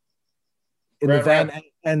 In the Van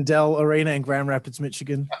Andel Arena in Grand Rapids,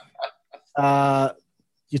 Michigan.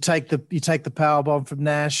 You take the power bomb from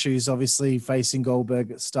Nash, who's obviously facing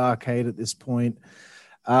Goldberg at Starrcade at this point.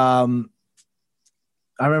 I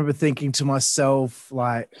remember thinking to myself,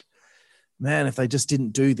 man, if they just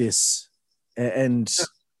didn't do this, and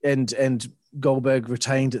Goldberg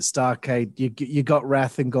retained at Starrcade, you got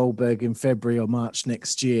Wrath and Goldberg in February or March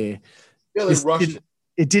next year. Yeah, they rushed it.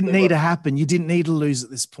 It didn't need to happen. You didn't need to lose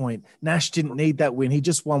at this point. Nash didn't need that win. He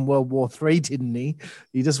just won World War III, didn't he?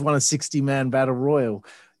 He just won a 60-man battle royal.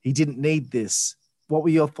 he didn't need this. What were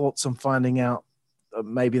your thoughts on finding out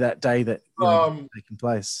maybe that day that taking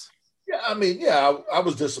place? Yeah, I mean, I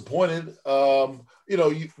was disappointed. But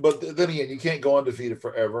then again, you can't go undefeated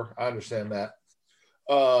forever. I understand that.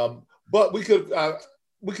 But we could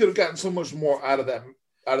have gotten so much more out of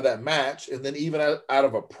that match, and then even out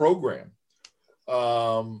of a program.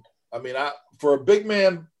 For a big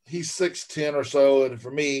man, he's 6'10" or so, and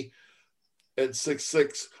for me, at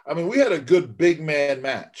 6'6", I mean, we had a good big man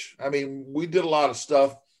match. I mean, we did a lot of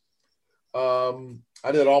stuff.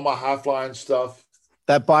 I did all my high flying stuff.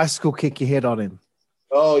 That bicycle kick you hit on him.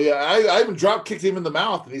 Oh yeah, I even drop kicked him in the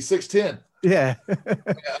mouth, and he's 6'10". Yeah.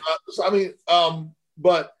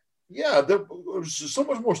 But yeah, there was just so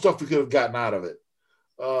much more stuff we could have gotten out of it,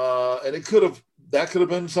 and that could have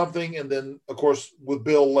been something. And then, of course, with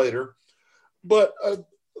Bill later, but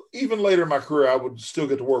even later in my career, I would still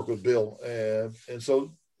get to work with Bill, and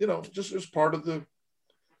so just as part of the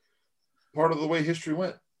way history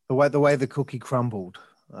went. The way the cookie crumbled.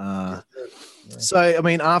 So, I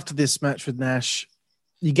mean, after this match with Nash,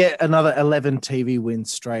 you get another 11 TV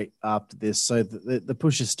wins straight after this. So the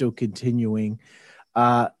push is still continuing.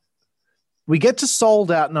 We get to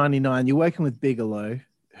Sold Out 99. You're working with Bigelow,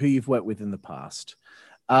 who you've worked with in the past.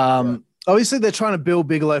 Obviously, they're trying to build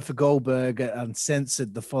Bigelow for Goldberg at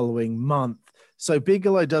Uncensored the following month. So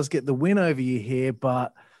Bigelow does get the win over you here.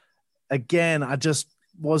 But again, I just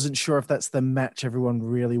wasn't sure if that's the match everyone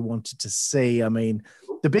really wanted to see. I mean,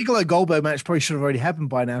 the Bigelow Goldberg match probably should have already happened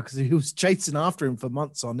by now because he was chasing after him for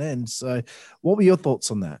months on end. So what were your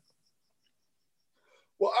thoughts on that?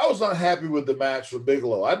 Well, I was not happy with the match with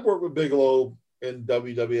Bigelow. I'd worked with Bigelow in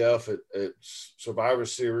WWF at Survivor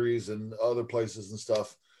Series and other places and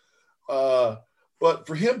stuff. But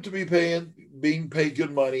for him to be being paid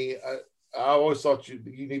good money, I always thought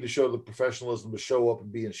you need to show the professionalism to show up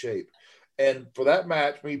and be in shape. And for that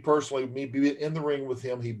match, me personally, being in the ring with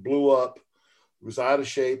him, he blew up, was out of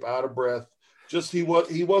shape, out of breath. Just he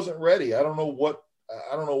wasn't ready. I don't know what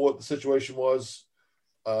the situation was,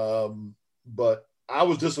 but I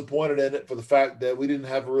was disappointed in it for the fact that we didn't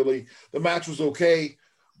have the match was okay,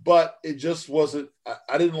 but it just wasn't.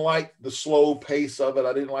 I didn't like the slow pace of it.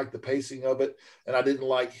 I didn't like the pacing of it, and I didn't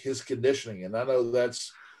like his conditioning. And I know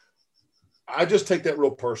I just take that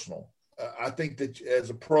real personal. I think that as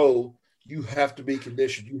a pro, you have to be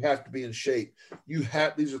conditioned. You have to be in shape.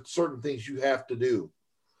 These are certain things you have to do.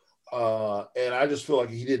 And I just feel like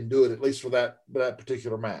he didn't do it, at least for that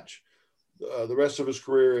particular match. The rest of his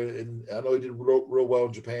career, and I know he did real well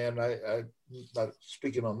in Japan. I'm not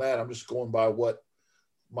speaking on that. I'm just going by what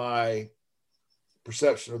my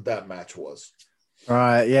perception of that match was. All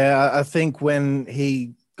right. Yeah. I think when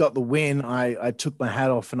he got the win, I took my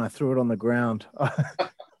hat off and I threw it on the ground.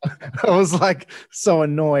 I was like so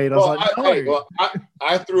annoyed.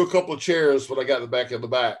 I threw a couple of chairs when I got back in the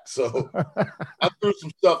back. So I threw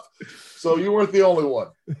some stuff. So you weren't the only one.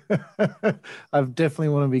 I definitely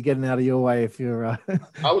want to be getting out of your way if you're I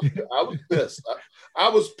was pissed. I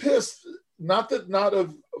was pissed, having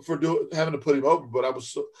to put him over, but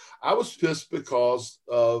I was pissed because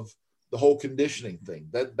of the whole conditioning thing.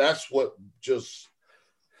 That's what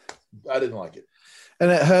I didn't like it. And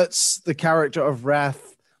it hurts the character of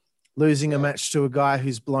Wrath losing a match to a guy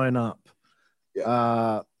who's blown up.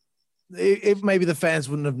 Yeah. Maybe the fans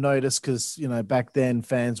wouldn't have noticed because, back then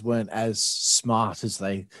fans weren't as smart as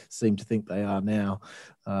they seem to think they are now,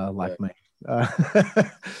 me.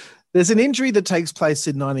 There's an injury that takes place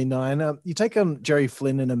in 99. You take on Jerry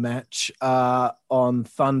Flynn in a match on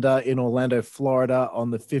Thunder in Orlando, Florida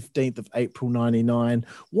on the 15th of April, 99.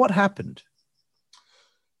 What happened?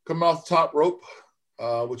 Coming off the top rope,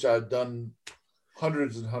 which I've done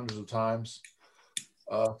hundreds and hundreds of times.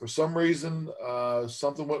 For some reason,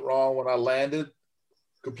 something went wrong when I landed.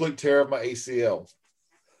 Complete tear of my ACL.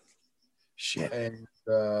 Shit. And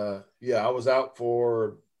I was out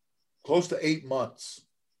for close to 8 months.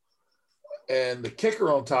 And the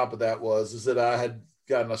kicker on top of that is that I had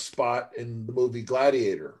gotten a spot in the movie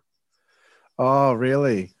Gladiator. Oh,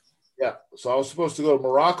 really? Yeah. So I was supposed to go to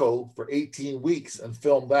Morocco for 18 weeks and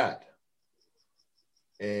film that.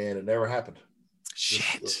 And it never happened.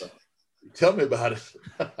 Shit. Tell me about it.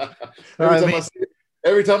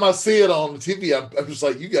 Every time I see it on TV, I'm just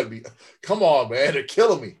like, you got to be, come on, man, they're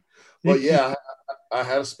killing me. But yeah, I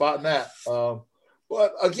had a spot in that.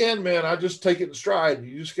 But again, man, I just take it in stride.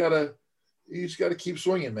 You just gotta keep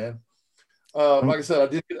swinging, man. Like I said,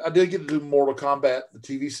 I did get to do Mortal Kombat, the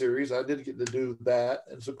TV series. I did get to do that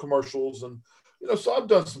and some commercials, and so I've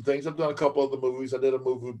done some things. I've done a couple of the movies. I did a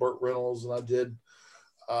movie with Burt Reynolds, and I did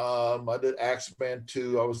Axeman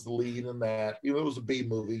 2. I was the lead in that. It was a B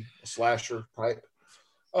movie, a slasher type.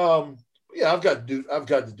 Yeah, I've got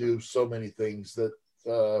to do so many things that,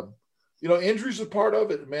 injuries are part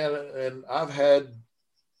of it, man. And I've had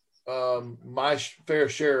my fair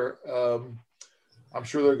share. I'm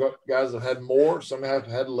sure there are guys that have had more, some have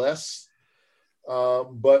had less,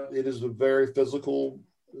 but it is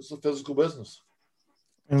it's a physical business.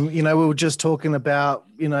 And, we were just talking about,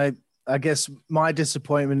 I guess my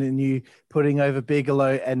disappointment in you putting over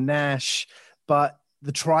Bigelow and Nash, but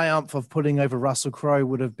the triumph of putting over Russell Crowe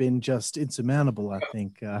would have been just insurmountable, I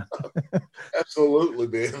think. Absolutely,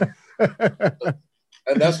 man.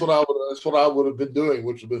 And that's what I would have been doing,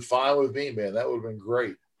 which would have been fine with me, man. That would have been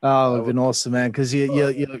great. Oh, it would have been awesome, man. Because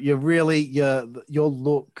you really your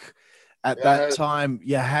look at that time,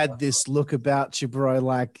 you had this look about you, bro,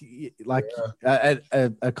 like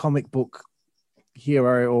a comic book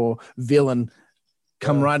hero or villain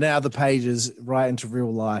come right out of the pages, right into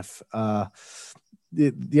real life.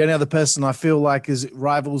 The only other person I feel like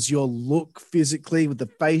rivals your look physically with the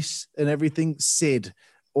face and everything, Sid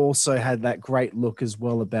also had that great look as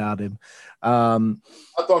well about him. I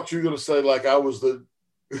thought you were going to say like I was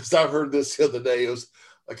because I've heard this the other day. It was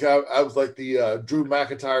like I was like the Drew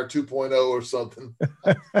McIntyre 2.0 or something.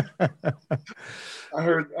 I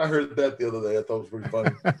heard that the other day. I thought it was pretty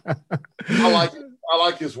funny. I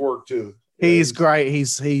like his work too. He's great.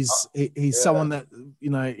 He's someone that,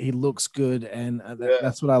 he looks good. And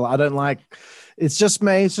that's what I like. I don't like, it's just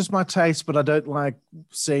me. It's just my taste, but I don't like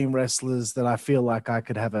seeing wrestlers that I feel like I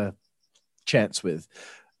could have a chance with.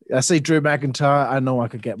 I see Drew McIntyre. I know I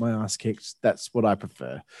could get my ass kicked. That's what I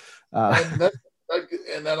prefer. And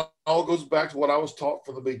that all goes back to what I was taught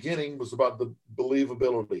from the beginning was about the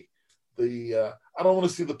believability. I don't want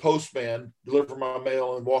to see the postman deliver my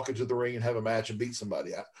mail and walk into the ring and have a match and beat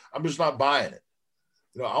somebody. I'm just not buying it.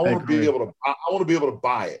 I want to be able to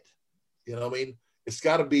buy it. You know what I mean? It's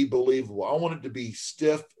got to be believable. I want it to be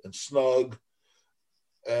stiff and snug.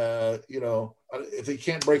 If he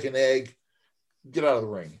can't break an egg, get out of the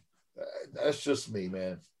ring. That's just me,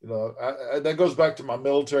 man. That goes back to my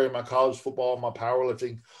military, my college football, my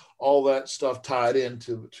powerlifting, all that stuff tied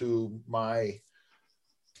into my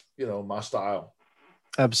my style.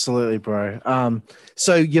 Absolutely, bro.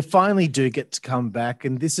 So you finally do get to come back,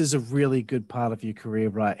 and this is a really good part of your career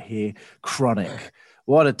right here. Chronic.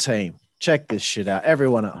 What a team. Check this shit out.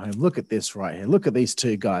 Everyone at home, look at this right here. Look at these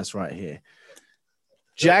two guys right here.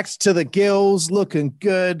 Jacked to the gills, looking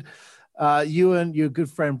good. You and your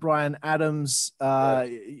good friend Brian Adams,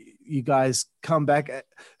 you guys come back.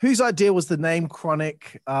 Whose idea was the name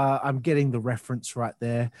Chronic? I'm getting the reference right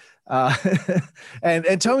there.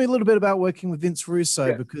 And tell me a little bit about working with Vince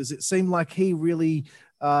Russo, because it seemed like he really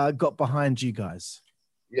got behind you guys.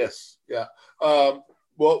 Yes. Yeah.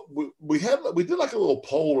 Well, we did like a little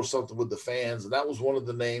poll or something with the fans, and that was one of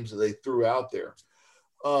the names that they threw out there.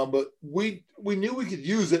 But we knew we could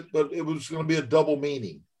use it, but it was going to be a double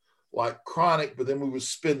meaning, like Chronic, but then we would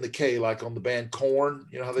spin the K, like on the band Korn.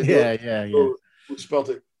 You know how they do it? Yeah. So we spelled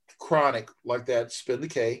it Chronic like that, spin the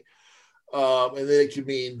K. And then it could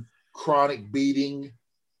mean chronic beating,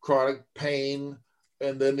 chronic pain,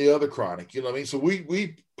 and then the other chronic. You know what I mean? So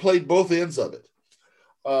we played both ends of it.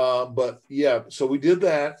 But yeah, so we did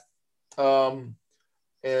that. And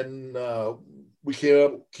we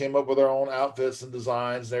came up with our own outfits and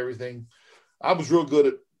designs and everything. I was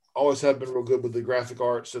always have been real good with the graphic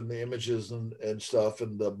arts and the images and stuff,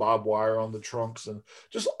 and the barbed wire on the trunks and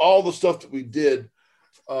just all the stuff that we did.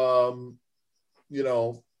 And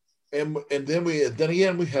then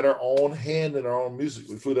we had our own hand in our own music.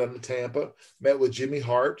 We flew down to Tampa, met with Jimmy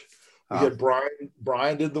Hart. We had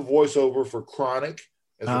Brian did the voiceover for Chronic.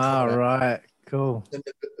 Right. Cool. And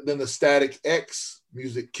then the Static X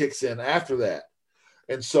music kicks in after that.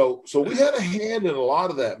 And so we had a hand in a lot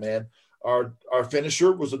of that, man. Our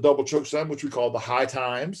finisher was a double choke slam, which we called the High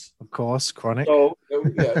Times. Of course, Chronic. So,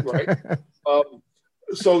 yeah, right.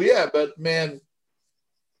 But man,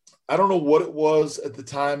 I don't know what it was at the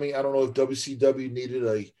timing. I don't know if WCW needed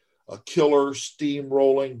a killer,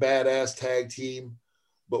 steamrolling, badass tag team,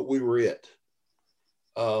 but we were it.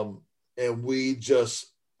 And we just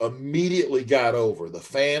immediately got over. The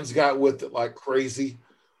fans got with it like crazy.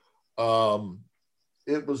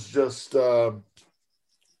 It was just,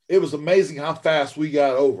 it was amazing how fast we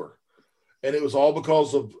got over. And it was all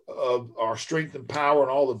because of our strength and power and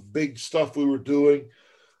all the big stuff we were doing.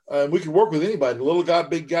 And we could work with anybody, little guy,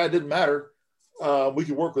 big guy, didn't matter. We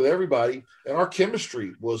could work with everybody. And our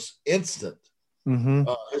chemistry was instant. Mm-hmm.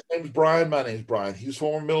 His name's Brian. My name's Brian. He was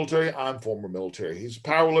former military. I'm former military. He's a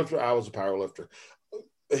power lifter. I was a power lifter.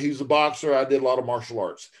 He's a boxer. I did a lot of martial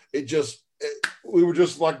arts. We were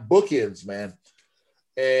just like bookends, man.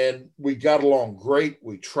 and we got along great.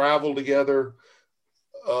 We traveled together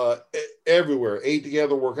everywhere, ate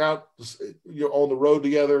together, work out, on the road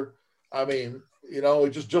together. I mean,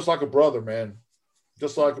 just like a brother, man,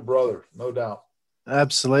 just like a brother, no doubt.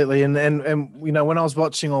 Absolutely. And when I was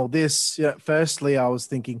watching all this, firstly, I was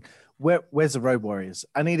thinking, where's the Road Warriors?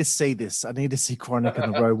 I need to see this. I need to see Chronic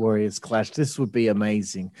and the Road Warriors clash. This would be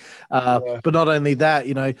amazing. But not only that,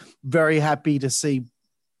 very happy to see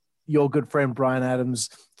your good friend Brian Adams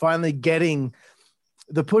finally getting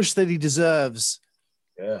the push that he deserves.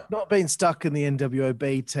 Yeah. Not being stuck in the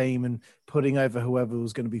NWOB team and putting over whoever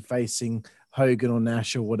was going to be facing Hogan or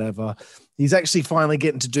Nash or whatever. He's actually finally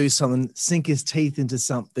getting to do something, sink his teeth into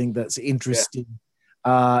something that's interesting.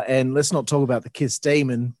 Yeah. And let's not talk about the Kiss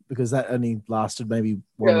Demon, because that only lasted maybe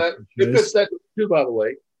one. Yeah, that too, by the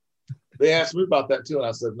way. They asked me about that too, and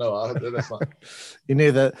I said no. That's not. You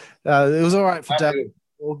knew that it was all right for Dale,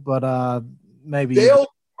 but maybe Dale.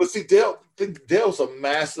 But see, Dale's a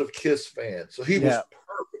massive Kiss fan, so he was perfect.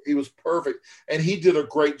 He was perfect, and he did a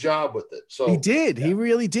great job with it. So he did. Yeah. He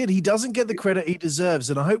really did. He doesn't get the credit he deserves,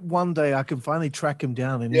 and I hope one day I can finally track him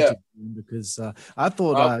down and interview him, because I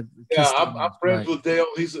thought. I'm friends with Dale.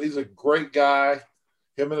 He's a great guy.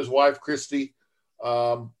 Him and his wife Christy.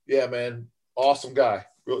 Man, awesome guy.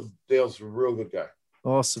 Dale's a real good guy.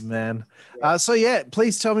 Awesome, man. Yeah.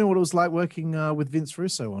 Please tell me what it was like working with Vince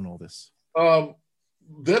Russo on all this.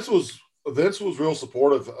 Vince was real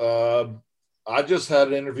supportive. I just had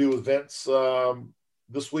an interview with Vince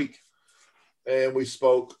this week, and we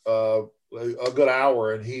spoke a good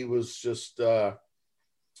hour, and he was just it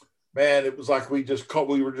was like we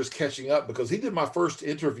were just catching up, because he did my first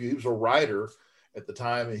interview. He was a writer at the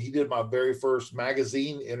time, and he did my very first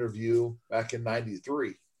magazine interview back in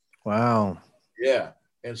 '93. Wow. Yeah.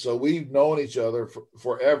 And so we've known each other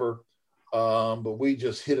forever, but we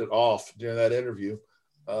just hit it off during that interview.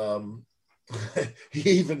 He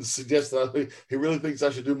even suggested he really thinks I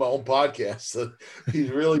should do my own podcast. So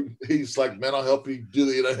he's like, man, I'll help you do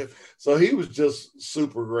it. So he was just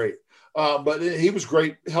super great. But he was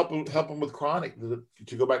great helping with Chronic,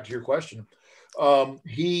 to go back to your question.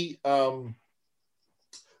 He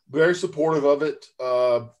very supportive of it.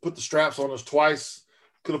 Put the straps on us twice.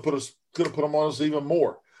 Could have put them on us even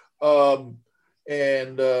more.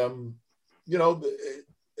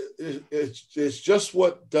 It's just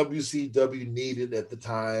what WCW needed at the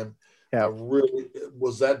time. Yeah, really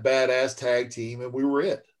was that badass tag team, and we were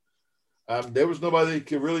it. There was nobody that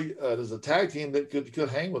could really, as a tag team, that could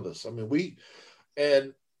hang with us. I mean, we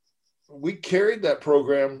carried that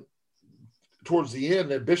program towards the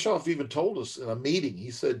end, and Bischoff even told us in a meeting.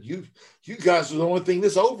 He said, "You guys are the only thing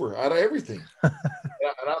that's over out of everything."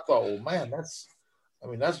 And I thought, well, man, that's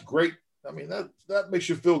great. I mean, that makes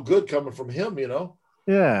you feel good coming from him,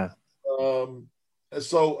 Yeah. I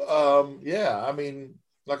mean,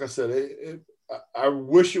 like I said, I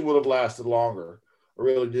wish it would have lasted longer. I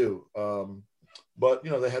really do. But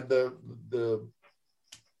they had the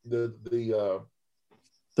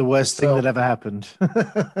worst thing that ever happened.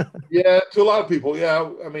 Yeah, to a lot of people. Yeah.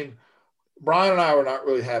 I mean, Brian and I were not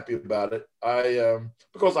really happy about it.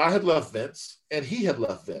 Because I had left Vince and he had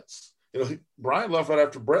left Vince. Brian left right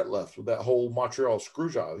after Brett left with that whole Montreal screw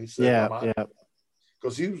job. He said,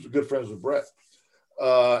 because he was good friends with Brett. We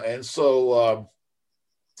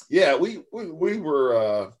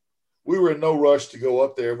were in no rush to go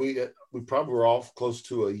up there. We probably were off close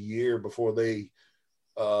to a year before they,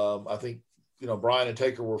 I think, Brian and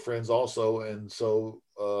Taker were friends also. And so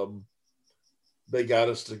they got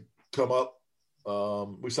us to come up.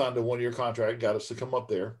 We signed a 1-year contract, got us to come up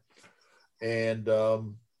there. And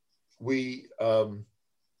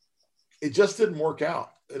it just didn't work out.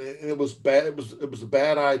 And it was bad. It was a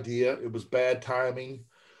bad idea. It was bad timing.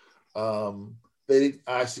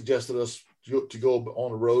 I suggested us to go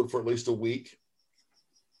on the road for at least a week,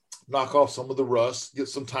 knock off some of the rust, get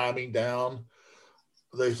some timing down.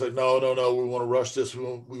 They said, no, we want to rush this.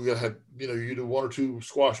 We got to have, you do 1 or 2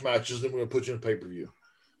 squash matches, then we're going to put you in a pay-per-view.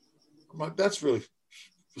 I'm like, that's really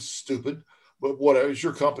stupid, but whatever. It's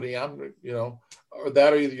your company. Or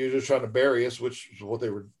either you're just trying to bury us, which is what I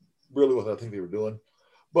think they were doing.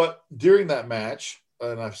 But during that match,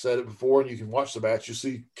 and I've said it before, and you can watch the match, you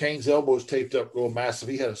see Kane's elbow is taped up real massive.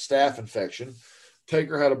 He had a staph infection.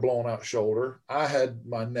 Taker had a blown out shoulder. I had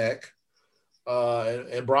my neck.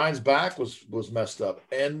 And Brian's back was messed up.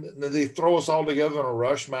 And they throw us all together in a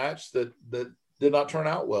rush match that did not turn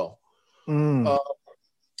out well. Mm.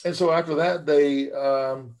 And so after that, they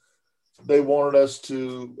wanted us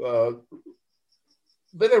to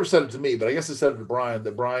they never said it to me, but I guess they said it to Brian,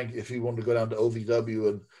 that Brian, if he wanted to go down to OVW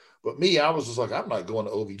and But me, I was just like, I'm not going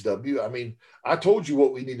to OVW. I mean, I told you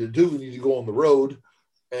what we need to do. We need to go on the road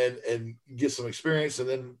and get some experience and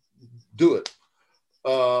then do it.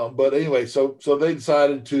 But anyway, so they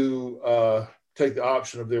decided to take the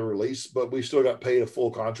option of their release, but we still got paid a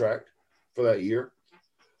full contract for that year.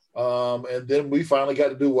 And then we finally got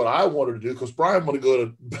to do what I wanted to do, because Brian wanted to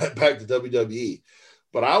go back to WWE,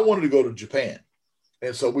 but I wanted to go to Japan.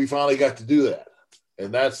 And so we finally got to do that.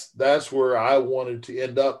 And that's where I wanted to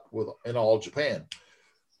end up in All Japan.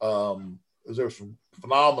 Because there was some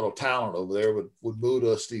phenomenal talent over there with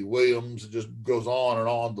Muda, Steve Williams. It just goes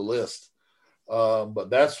on the list. But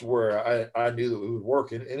that's where I knew that we would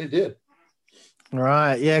work, and it did.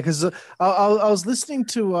 Right. Yeah. Because I was listening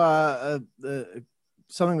to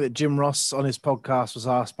something that Jim Ross on his podcast was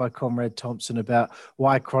asked by Comrade Thompson about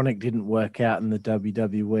why Chronic didn't work out in the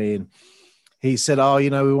WWE. And he said,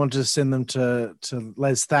 we wanted to send them to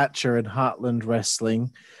Les Thatcher and Heartland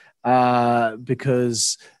Wrestling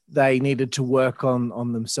because they needed to work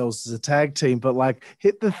on themselves as a tag team. But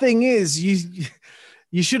the thing is, you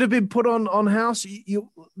should have been put on house.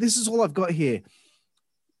 This is all I've got here.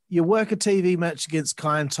 You work a TV match against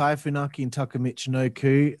Kai and Funaki and Taka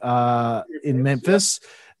Michinoku in Memphis.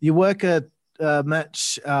 You work a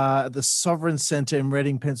match at the Sovereign Center in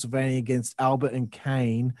Reading, Pennsylvania against Albert and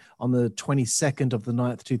Kane on the 22nd of the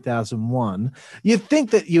 9th, 2001. You'd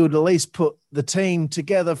think that you would at least put the team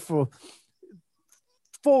together for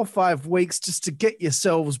 4 or 5 weeks just to get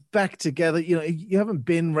yourselves back together. You haven't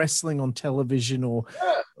been wrestling on television or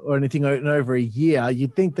anything in over a year.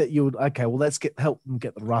 You'd think that you would, let's help them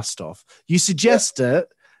get the rust off. You suggest it.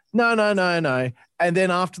 No. And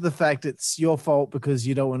then after the fact, it's your fault because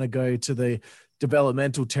you don't want to go to the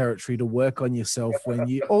developmental territory to work on yourself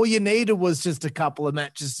when all you needed was just a couple of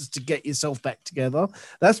matches just to get yourself back together.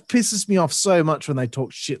 That pisses me off so much when they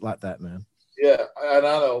talk shit like that, man. Yeah, and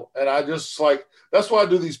I know. And I just that's why I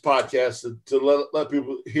do these podcasts, to let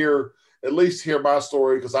people at least hear my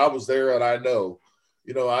story, because I was there and I know.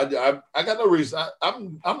 I got no reason.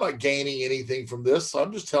 I'm not gaining anything from this.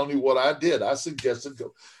 I'm just telling you what I did. I suggested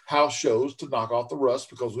house shows to knock off the rust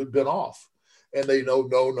because we've been off. And they know,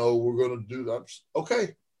 no, we're going to do that.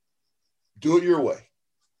 Okay, do it your way.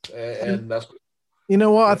 And that's what. You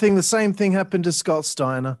know what? I think the same thing happened to Scott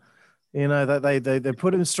Steiner. That they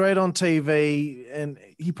put him straight on TV, and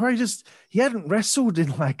he hadn't wrestled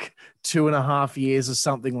in 2.5 years or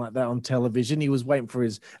something like that on television. He was waiting for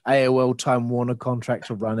his AOL Time Warner contract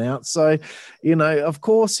to run out. So, of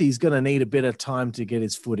course he's going to need a bit of time to get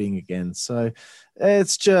his footing again. So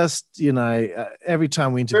it's just, every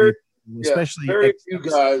time we interview, especially very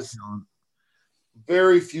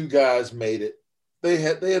few guys made it. They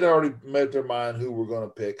had already made up their mind who we're going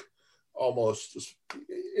to pick. Almost,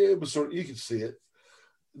 it was sort of, you could see it.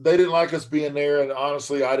 They didn't like us being there, and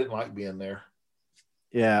honestly, I didn't like being there.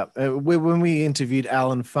 Yeah, when we interviewed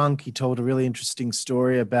Alan Funk, he told a really interesting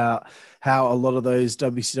story about how a lot of those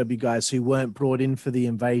WCW guys who weren't brought in for the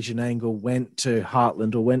invasion angle went to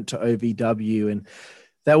Heartland or went to OVW, and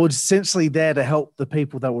they were essentially there to help the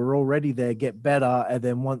people that were already there get better. And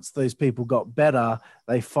then once those people got better,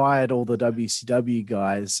 they fired all the WCW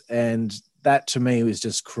guys, and that to me was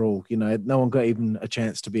just cruel. No one got even a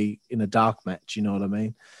chance to be in a dark match. You know what I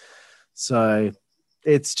mean? So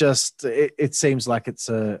it's just, it seems like it's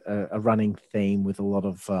a running theme with a lot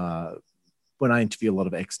of, when I interview a lot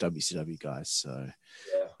of ex-WCW guys. So,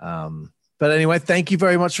 but anyway, thank you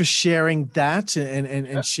very much for sharing that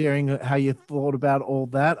and sharing how you thought about all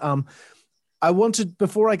that. I wanted,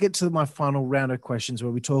 before I get to my final round of questions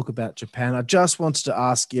where we talk about Japan, I just wanted to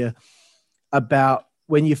ask you about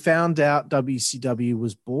when you found out WCW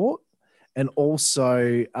was bought, and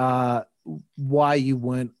also why you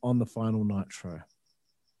weren't on the final Nitro.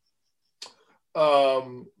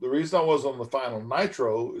 The reason I was on the final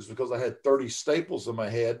Nitro is because I had 30 staples in my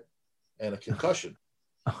head and a concussion.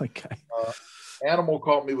 Okay. Animal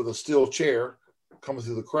caught me with a steel chair coming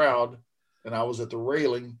through the crowd, and I was at the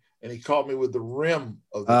railing, and he caught me with the rim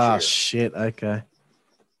of the chair. Oh, shit. Okay.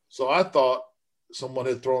 So I thought someone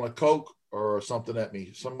had thrown a Coke or something at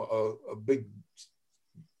me, a big,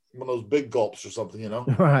 one of those big gulps or something,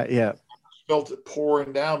 Right, yeah. I felt it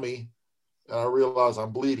pouring down me, and I realized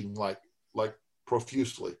I'm bleeding like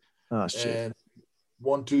profusely. Oh, shit. And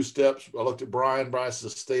 1-2 steps, I looked at Brian. Brian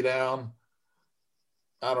said, "Stay down."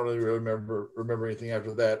 I don't really remember anything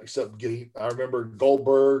after that, except I remember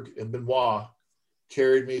Goldberg and Benoit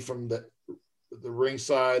carried me from the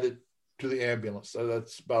ringside to the ambulance. So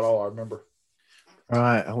that's about all I remember. All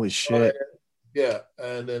right. Holy shit. Yeah.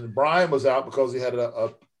 And then Brian was out because he had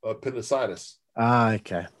a appendicitis. Ah,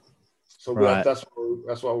 okay. So right.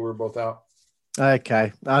 That's why we were both out.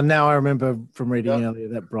 Okay. Now I remember from reading earlier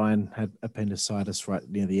that Brian had appendicitis right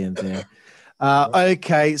near the end there.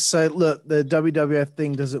 Okay, so look, the WWF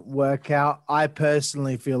thing doesn't work out. I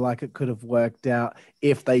personally feel like it could have worked out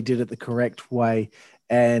if they did it the correct way.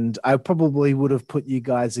 And I probably would have put you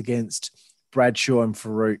guys against Bradshaw and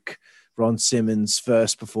Farouk, Ron Simmons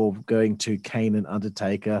first before going to Kane and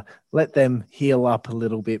Undertaker. Let them heal up a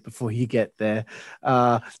little bit before you get there.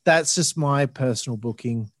 That's just my personal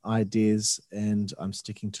booking ideas, and I'm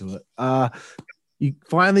sticking to it. You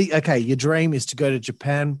finally, okay, your dream is to go to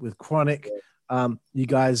Japan with Chronic. You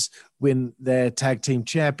guys win their tag team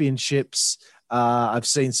championships. I've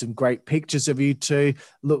seen some great pictures of you two.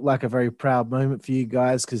 Look like a very proud moment for you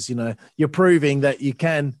guys because, you know, you're proving that you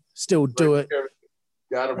can still do it.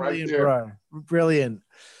 Got him right there. Bro. Brilliant.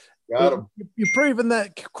 Got him. You've proven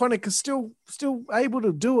that Chronic is still able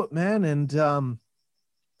to do it, man. And,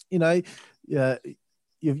 you know,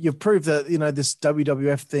 you've proved that, you know, this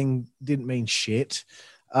WWF thing didn't mean shit.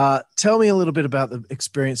 Tell me a little bit about the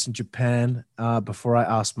experience in Japan before I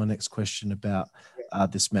ask my next question about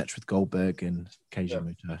this match with Goldberg and Keiji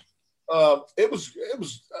Muto. It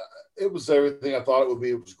was everything I thought it would be.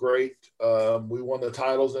 It was great. We won the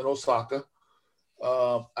titles in Osaka.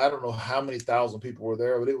 I don't know how many thousand people were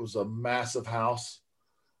there, but it was a massive house.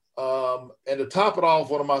 And to top it off,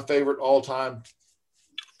 one of my favorite all-time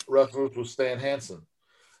wrestlers was Stan Hansen.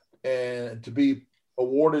 And to be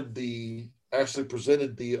awarded actually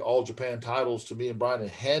presented the All Japan titles to me and Brian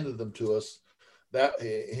and handed them to us, that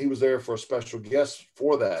he was there for a special guest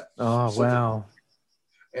for that. Oh, wow.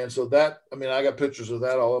 And so that, I mean, I got pictures of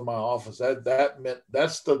that all in my office. That meant,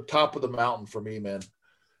 that's the top of the mountain for me, man,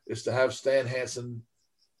 is to have Stan Hansen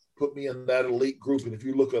put me in that elite group. And if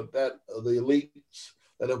you look at that, the elites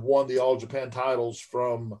that have won the All Japan titles,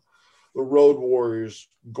 from the Road Warriors,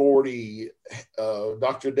 Gordy,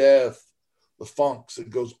 Dr. Death, the Funks,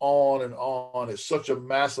 it goes on and on. It's such a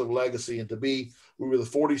massive legacy. And we were the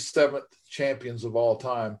 47th champions of all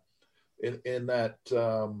time in that.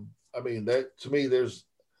 I mean, that to me, there's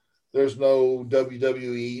no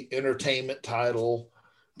WWE entertainment title.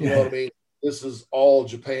 You know what I mean? This is All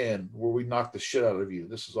Japan, where we knock the shit out of you.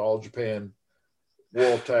 This is All Japan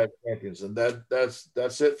World Tag Champions. And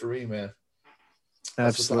that's it for me, man.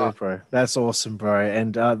 Absolutely, bro. That's awesome, bro.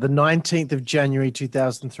 And the 19th of January,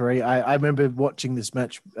 2003, I remember watching this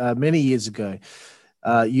match many years ago.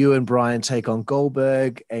 You and Brian take on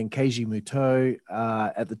Goldberg and Keiji Muto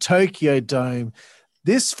at the Tokyo Dome.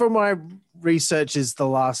 This, from my research, is the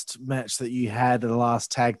last match that you had, the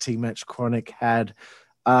last tag team match Chronic had.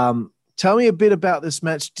 Tell me a bit about this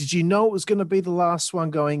match. Did you know it was going to be the last one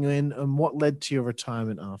going in, and what led to your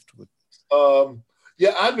retirement afterward?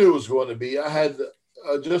 Yeah, I knew it was going to be. I had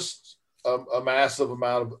just a massive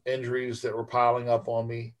amount of injuries that were piling up on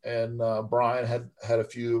me, and Brian had a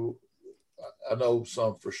few. I know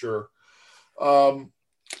some for sure. And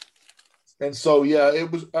so, yeah,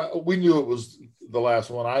 it was. We knew it was the last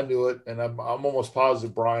one. I knew it, and I'm almost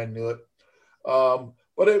positive Brian knew it.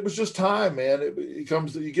 But it was just time, man.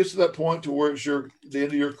 It gets to that point to where it's the end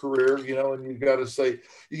of your career, you know, and you got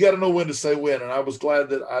to know when to say when. And I was glad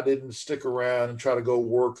that I didn't stick around and try to go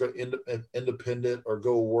work independent or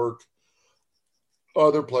go work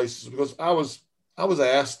other places, because I was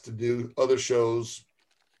asked to do other shows,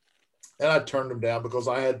 and I turned them down because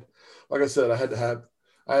I had, like I said, I had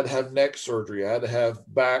to have neck surgery. I had to have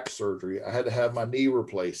back surgery. I had to have my knee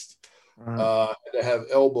replaced. I had to have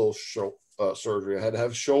elbow surgery. I had to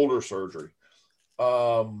have shoulder surgery.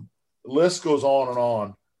 The list goes on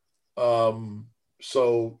and on.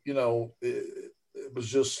 So, you know, it was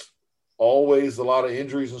just always a lot of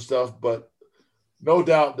injuries and stuff, but no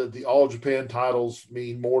doubt that the All Japan titles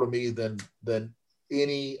mean more to me than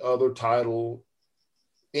any other title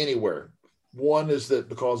anywhere. One is that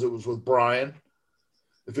because it was with Brian.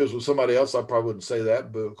 If it was with somebody else, I probably wouldn't say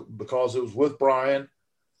that, but because it was with Brian,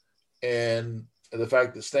 and the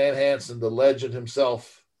fact that Stan Hansen, the legend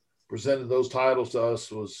himself, presented those titles to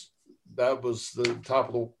us, was the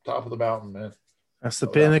top of the mountain, man. That's the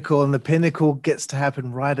pinnacle, and the pinnacle gets to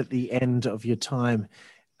happen right at the end of your time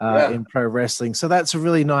in pro wrestling. So that's a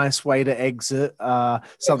really nice way to exit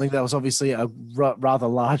something that was obviously a rather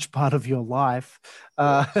large part of your life.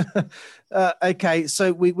 Okay,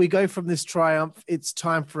 so we go from this triumph. It's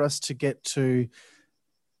time for us to get to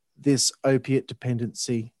this opiate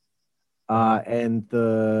dependency and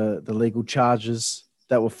the legal charges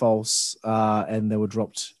that were false and they were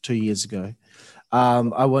dropped 2 years ago.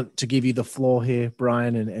 I want to give you the floor here,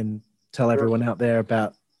 Brian, and tell everyone out there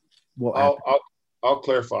about what happened. I'll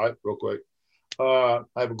clarify it real quick. I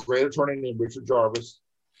have a great attorney named Richard Jarvis,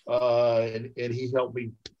 and he helped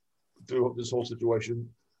me through this whole situation.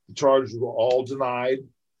 The charges were all denied,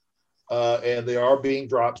 and they are being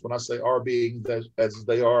dropped. When I say are being, as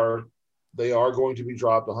they are going to be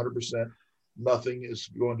dropped 100%. Nothing is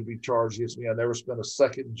going to be charged against me. I never spent a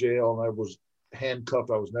second in jail, and I was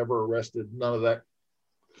handcuffed. I was never arrested. None of that.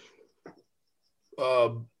 I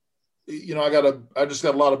just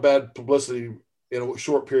got a lot of bad publicity in a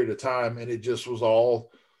short period of time, and it just was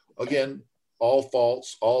all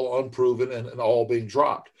false, all unproven, and all being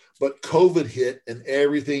dropped. But COVID hit, and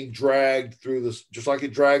everything dragged through this, just like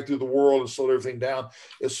it dragged through the world and slowed everything down.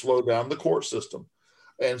 It slowed down the court system,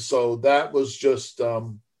 and so that was just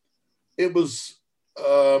it was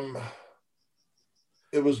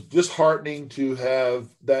disheartening to have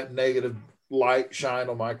that negative light shine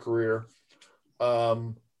on my career.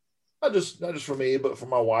 Not just for me, but for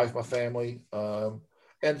my wife, my family. And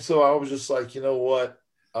so I was just like, you know what?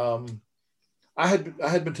 I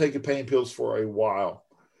had been taking pain pills for a while,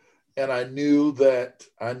 and I knew that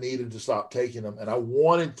I needed to stop taking them, and I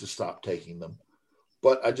wanted to stop taking them,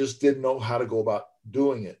 but I just didn't know how to go about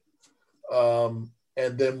doing it.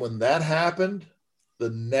 And then when that happened, the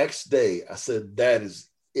next day I said, that is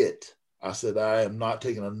it. I said, I am not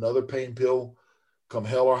taking another pain pill come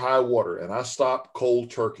hell or high water. And I stopped cold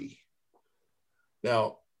turkey.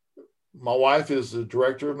 Now, my wife is the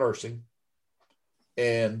director of nursing.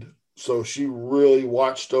 And so she really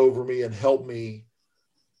watched over me and helped me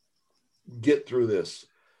get through this.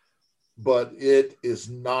 But it is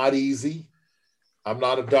not easy. I'm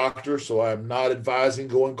not a doctor, so I'm not advising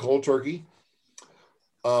going cold turkey.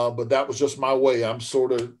 But that was just my way. I'm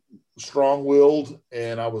sort of strong-willed,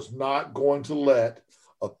 and I was not going to let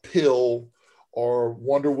a pill or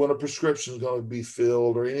wonder when a prescription is going to be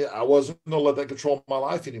filled or anything. I wasn't going to let that control my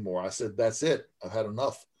life anymore. I said, that's it. I've had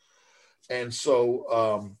enough. And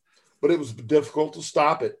so, but it was difficult to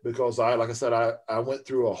stop it because I went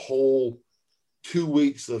through a whole 2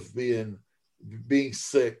 weeks of being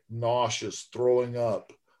sick, nauseous, throwing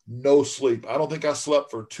up, no sleep. I don't think I slept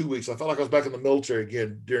for 2 weeks. I felt like I was back in the military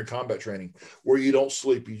again during combat training, where you don't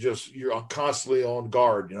sleep. You're constantly on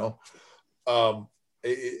guard,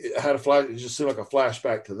 It had a flash. It just seemed like a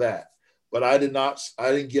flashback to that. But I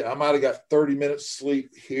might have got 30 minutes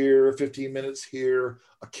sleep here, 15 minutes here,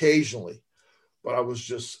 occasionally. But I was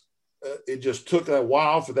it just took a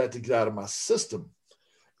while for that to get out of my system.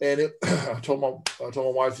 And I told my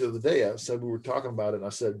wife the other day, I said, we were talking about it, and I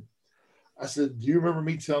said, do you remember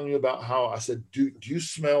me telling you about how I said, do you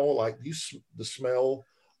smell the smell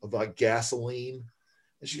of like gasoline?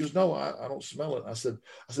 And she goes, no, I don't smell it. I said,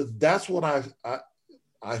 that's what I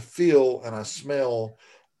feel and I smell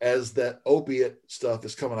as that opiate stuff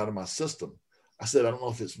is coming out of my system. I said, I don't know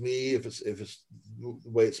if it's me, if it's the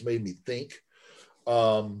way it's made me think.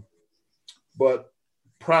 But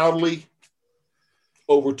proudly,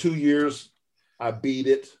 over 2 years, I beat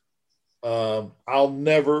it. I'll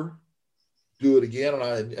never do it again,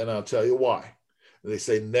 and I'll tell you why. They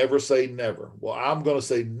say never say never. Well, I'm going to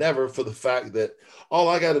say never for the fact that all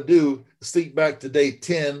I got to do is think back to day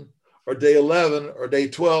 10 or day 11 or day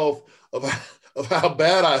 12 of how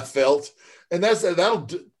bad I felt, and that'll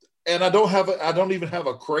do. And I don't even have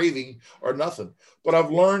a craving or nothing. But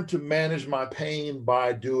I've learned to manage my pain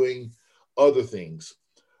by doing other things.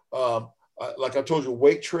 Like I told you,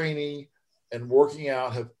 weight training and working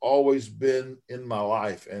out have always been in my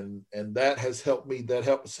life, and that has helped me. That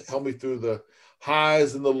helped me through the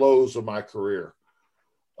highs and the lows of my career.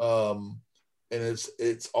 And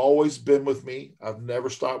it's always been with me. I've never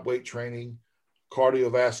stopped weight training,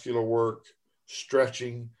 cardiovascular work,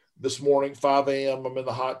 stretching. This morning, 5 a.m., I'm in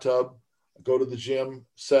the hot tub. I go to the gym,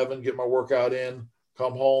 7, get my workout in,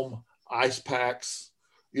 come home, ice packs,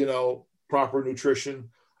 proper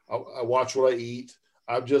nutrition. I watch what I eat.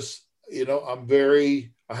 I'm just, I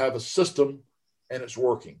have a system, and it's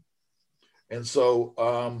working. And so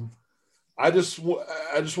I just want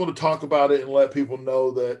to talk about it and let people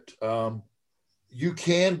know that you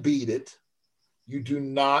can beat it. You do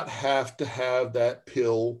not have to have that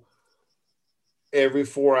pill every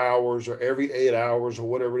 4 hours or every 8 hours or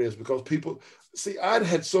whatever it is, because people see, I'd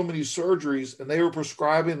had so many surgeries and they were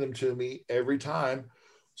prescribing them to me every time.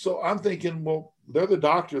 So I'm thinking, well, they're the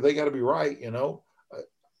doctor. They got to be right.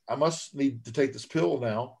 I must need to take this pill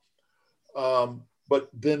now. But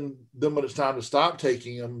then when it's time to stop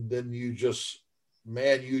taking them, then you just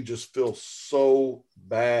feel so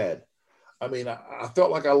bad. I mean, I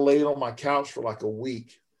felt like I laid on my couch for like a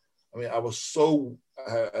week. I mean, I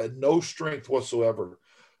had no strength whatsoever.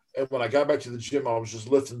 And when I got back to the gym, I was just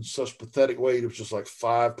lifting such pathetic weight. It was just like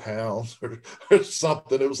 5 pounds or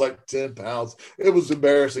something. It was like 10 pounds. It was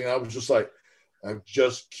embarrassing. I was just like, I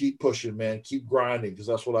just keep pushing, man, keep grinding, because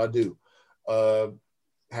that's what I do.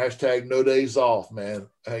 hashtag no days off, man.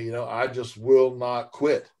 I just will not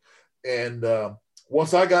quit. And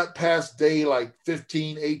once I got past day like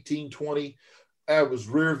 15, 18, 20, I was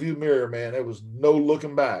rear view mirror, man. There was no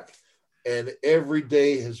looking back. And every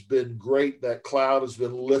day has been great. That cloud has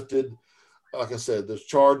been lifted. Like I said, the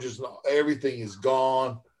charges, everything is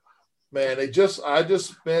gone. Man,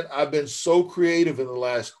 I've been so creative in the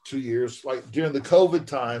last 2 years. Like during the COVID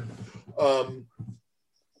time,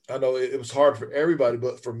 I know it was hard for everybody,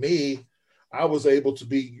 but for me, I was able to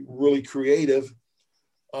be really creative.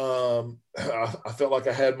 I felt like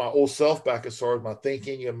I had my old self back as far as my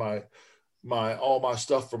thinking and all my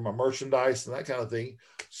stuff from my merchandise and that kind of thing.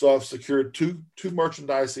 So I've secured two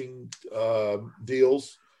merchandising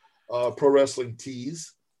deals, Pro Wrestling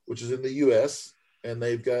Tees, which is in the U.S., and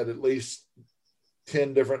they've got at least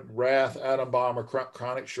 10 different Wrath, Adam Bomb, or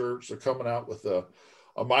Chronic shirts. They're coming out with a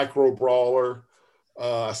micro brawler.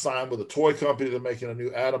 I signed with a toy company. They're making a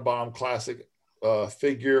new Adam Bomb classic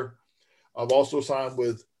figure. I've also signed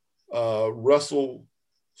with Wrestle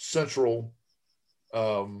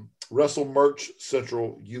Merch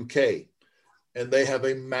Central UK, and they have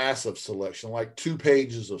a massive selection, like 2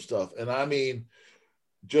 pages of stuff. And I mean,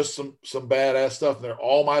 just some badass stuff. And they're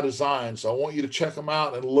all my designs. So I want you to check them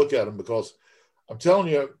out and look at them, because I'm telling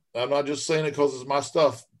you, I'm not just saying it because it's my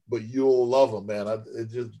stuff, but you'll love them, man.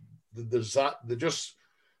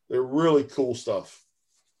 They're really cool stuff.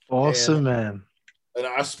 Awesome, man. And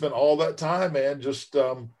I spent all that time, man, just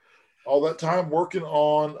all that time working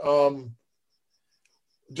on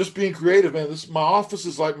just being creative, man. My office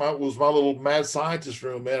is like was my little mad scientist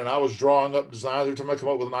room, man. And I was drawing up designs every time I come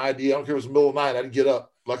up with an idea. I don't care if it was the middle of the night. I'd get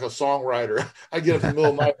up like a songwriter. I'd get up in the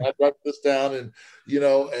middle of the night. I'd write this down, and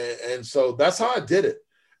and so that's how I did it.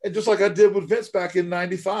 And just like I did with Vince back in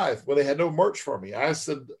 '95 when they had no merch for me, I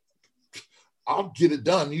said, "I'll get it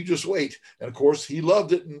done. You just wait." And of course, he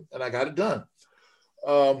loved it, and I got it done.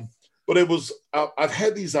 But I've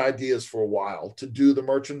had these ideas for a while to do the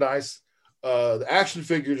merchandise. The action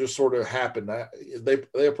figure just sort of happened.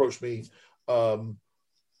 They approached me.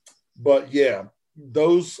 But yeah,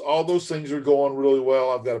 all those things are going really well.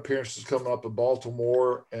 I've got appearances coming up in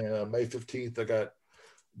Baltimore, and May 15th. I got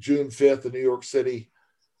June 5th in New York City.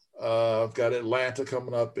 I've got Atlanta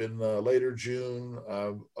coming up in later June,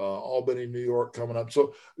 Albany, New York coming up.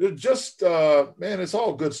 So just, man, it's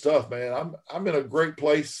all good stuff, man. I'm in a great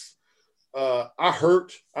place. I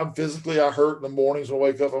hurt in the mornings when I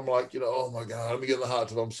wake up. I'm like, oh my God, let me get in the hot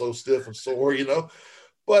tub. I'm so stiff and sore,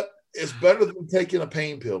 but it's better than taking a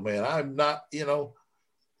pain pill, man. I'm not,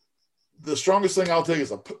 the strongest thing I'll take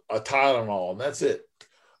is a Tylenol, and that's it.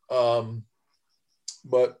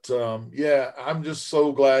 Yeah, I'm just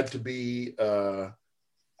so glad to be out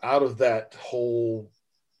of that whole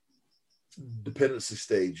dependency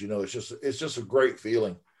stage. It's just a great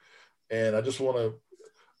feeling, and I just want to.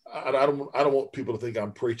 I don't want people to think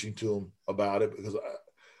I'm preaching to them about it, because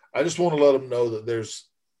I just want to let them know that there's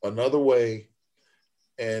another way,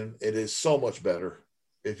 and it is so much better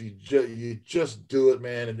if you just do it,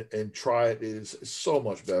 man, and try it. It's so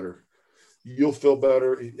much better. You'll feel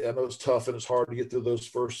better. I know it's tough and it's hard to get through those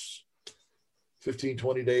first 15,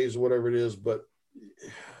 20 days or whatever it is. But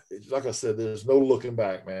like I said, there's no looking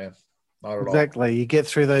back, man. Not at all. Exactly. You get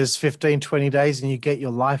through those 15, 20 days and you get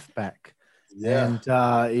your life back. Yeah.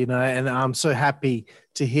 And, and I'm so happy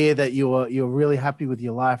to hear that you're really happy with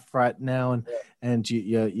your life right now, and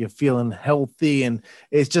you're feeling healthy. And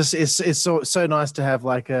it's so nice to have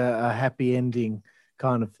like a happy ending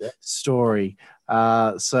kind of story.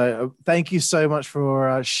 So thank you so much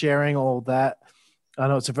for sharing all that. I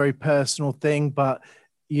know it's a very personal thing, but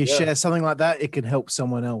you share something like that, it can help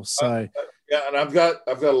someone else. So and I've got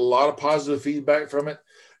a lot of positive feedback from it.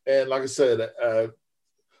 And like I said,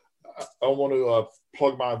 I want to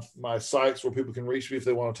plug my sites where people can reach me if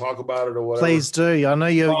they want to talk about it or whatever. Please do. I know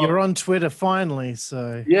you're on Twitter finally.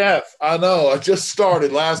 So yeah, I know. I just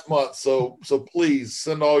started last month. So please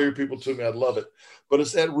send all your people to me. I'd love it. But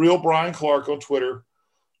it's at Real Brian Clark on Twitter.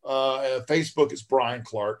 And Facebook is Brian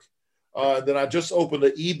Clark. Then I just opened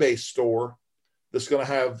an eBay store that's going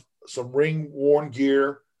to have some ring-worn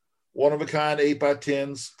gear, one-of-a-kind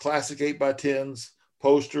 8x10s, classic 8x10s,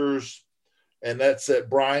 posters, and that's at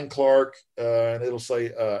Brian Clark, and it'll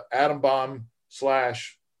say Adam Bomb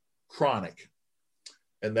 / Chronic.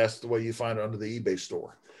 And that's the way you find it under the eBay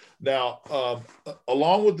store. Now,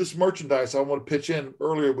 along with this merchandise, I want to pitch in.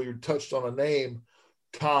 Earlier, we touched on a name,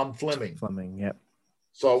 Tom Fleming. Yep.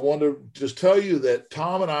 So I want to just tell you that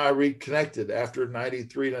Tom and I reconnected after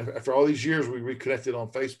 93. After all these years, we reconnected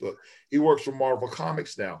on Facebook. He works for Marvel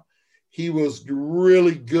Comics now. He was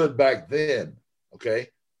really good back then, okay?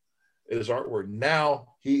 at his artwork. Now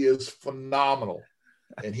he is phenomenal,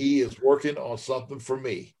 and he is working on something for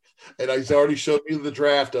me. And he's already showed me the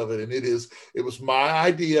draft of it, and it was my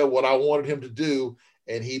idea, what I wanted him to do,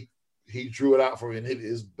 and he drew it out for me, and it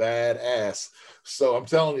is badass. So I'm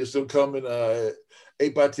telling you, it's going to come in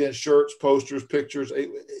 8x10 shirts, posters, pictures.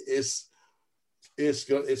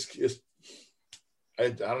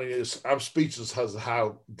 I'm speechless as to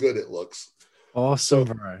how good it looks. Awesome,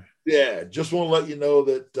 bro. Yeah, just want to let you know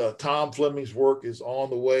that Tom Fleming's work is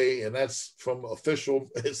on the way, and that's from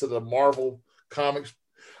official. It's the Marvel Comics.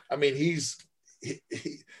 I mean, he's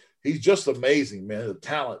just amazing, man. The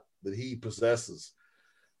talent that he possesses.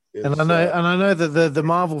 And I know that the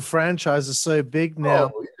Marvel franchise is so big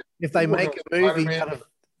now. Oh, yeah. If they make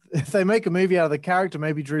a movie out of the character,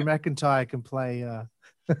 maybe Drew McIntyre can play.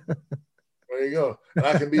 There you go. And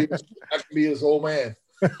I can be his old man.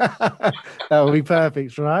 That would be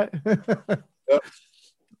perfect, right? Yep.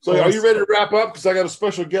 So, are you ready to wrap up? Because I got a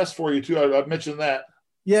special guest for you too. I mentioned that.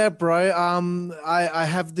 Yeah, bro. I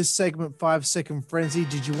have this segment, 5 Second Frenzy.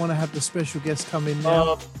 Did you want to have the special guest come in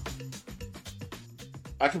now?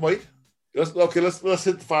 I can wait. Let's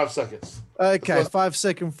hit the 5 seconds. Okay, 5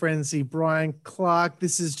 Second Frenzy. Brian Clark.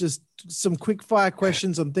 This is just some quick fire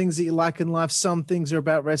questions on things that you like in life. Some things are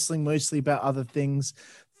about wrestling, mostly about other things.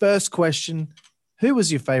 First question: who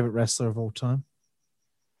was your favorite wrestler of all time?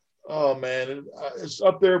 Oh man, it's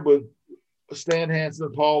up there with Stan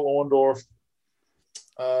Hansen, Paul Orndorff,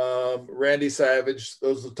 Randy Savage.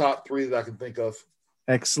 Those are the top 3 that I can think of.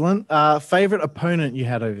 Excellent. Favorite opponent you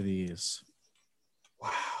had over the years? Wow,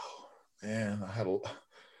 man,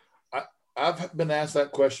 I've been asked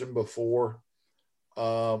that question before.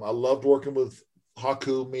 I loved working with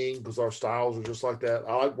Haku Ming because our styles are just like that.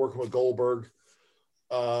 I like working with Goldberg.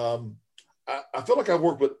 I feel like I've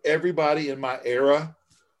worked with everybody in my era,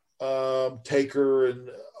 Taker and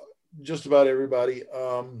just about everybody.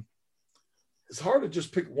 It's hard to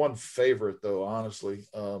just pick one favorite, though, honestly.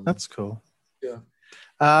 That's cool. Yeah.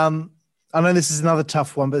 I know this is another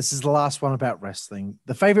tough one, but this is the last one about wrestling.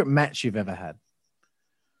 The favorite match you've ever had?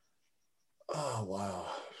 Oh, wow.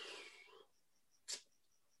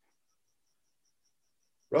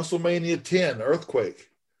 WrestleMania 10, Earthquake.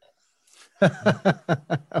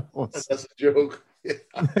 That's a joke. Yeah.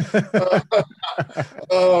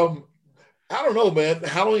 I don't know, man.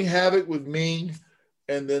 Halloween Havoc with Ming,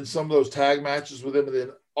 and then some of those tag matches with him, and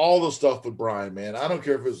then all the stuff with Brian, man. I don't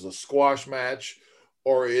care if it was a squash match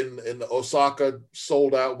or in the Osaka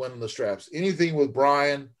sold out winning the straps. Anything with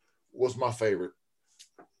Brian was my favorite.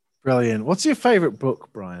 Brilliant. What's your favorite book,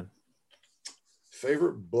 Brian?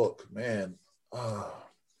 Favorite book, man.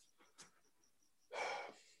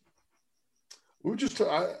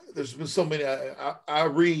 There's been so many. I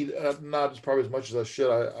read not as probably as much as I should.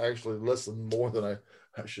 I actually listen more than I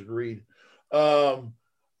should read.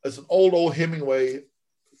 It's an old Hemingway,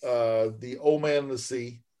 The Old Man and the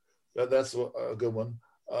Sea. That's a good one.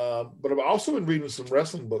 But I've also been reading some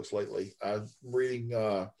wrestling books lately. I'm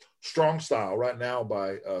reading Strong Style right now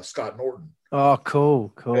by Scott Norton. Oh,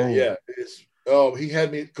 cool. Yeah, he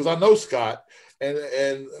had me because I know Scott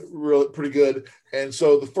and really pretty good. And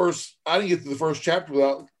so I didn't get to the first chapter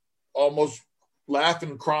without almost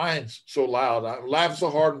laughing and crying so loud. I laughed so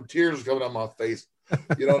hard and tears coming down my face.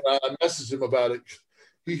 You know, I messaged him about it.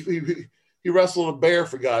 He wrestled a bear,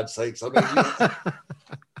 for God's sakes. I mean,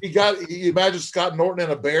 he imagine Scott Norton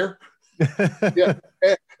and a bear. Yeah.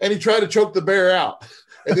 And he tried to choke the bear out.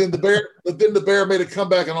 And then the bear made a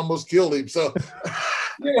comeback and almost killed him. So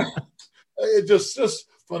yeah, it just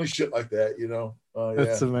funny shit like that, you know.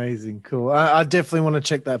 That's amazing. Cool. I definitely want to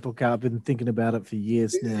check that book out. I've been thinking about it for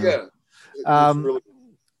years now. Yeah. Really...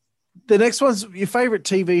 The next one's your favorite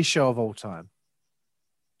TV show of all time.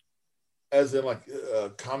 As in like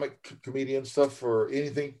comic comedian stuff or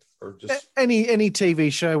anything, or just any TV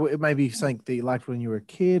show. It may be something that you liked when you were a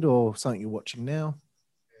kid or something you're watching now.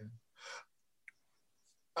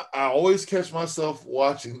 I always catch myself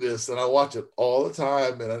watching this, and I watch it all the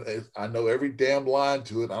time, and I know every damn line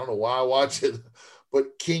to it. I don't know why I watch it,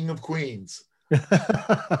 but King of Queens.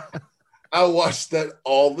 I watch that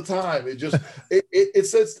all the time. It's at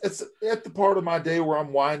the part of my day where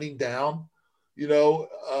I'm winding down, you know,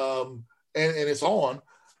 and it's on,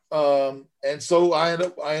 and so I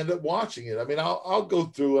end up watching it. I mean, I'll go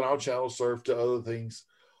through and I'll channel surf to other things.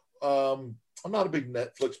 I'm not a big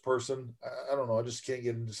Netflix person. I don't know. I just can't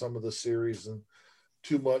get into some of the series and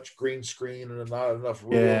too much green screen and not enough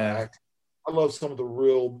real act. I love some of the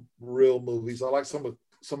real movies. I like some of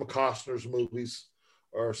Costner's movies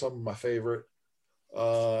are some of my favorite.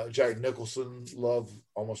 Jack Nicholson, love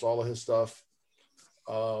almost all of his stuff.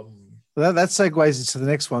 That segues into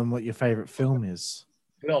the next one. What your favorite film is?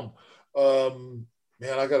 Man,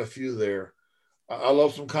 I got a few there. I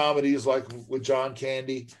love some comedies like with John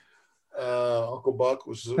Candy, Uncle Buck,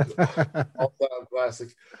 which is an all-time classic.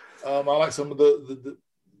 I like some of the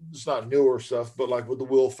it's not newer stuff, but like with the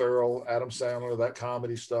Will Ferrell, Adam Sandler, that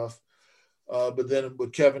comedy stuff. But then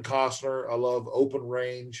with Kevin Costner, I love Open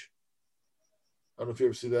Range. I don't know if you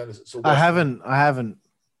ever see that. I haven't.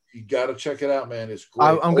 You got to check it out, man. It's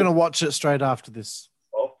great. I'm going to watch it straight after this.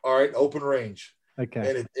 Oh, all right, Open Range.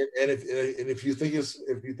 Okay. And if you think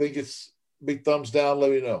it's big thumbs down,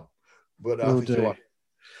 let me know. But I think you'll like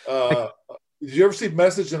it. Did you ever see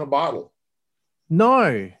Message in a Bottle?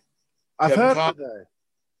 No, I've heard of it.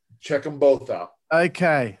 Check them both out.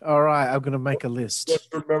 Okay, all right. I'm going to make a list.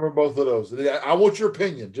 Just remember both of those. I want your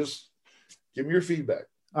opinion. Just give me your feedback.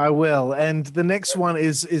 I will. And the next one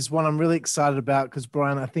is one I'm really excited about because,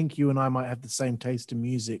 Brian, I think you and I might have the same taste in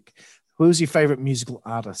music. Who's your favorite musical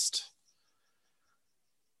artist?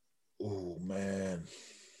 Oh, man.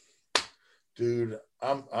 Dude,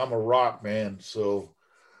 I'm a rock man. So,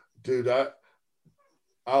 dude, I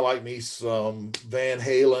like me some Van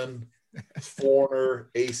Halen, Foreigner,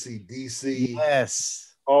 AC/DC.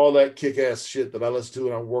 Yes. All that kick-ass shit that I listen to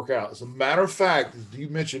when I work out. As a matter of fact, you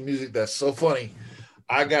mentioned music. That's so funny.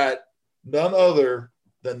 I got none other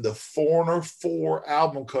than the Foreigner 4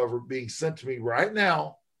 album cover being sent to me right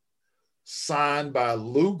now, signed by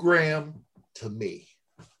Lou Gramm to me.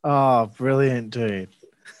 Oh, brilliant, dude.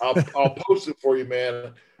 I'll post it for you,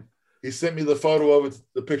 man. He sent me the photo of it,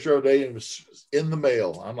 the picture of the day, and it was in the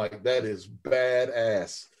mail. I'm like, that is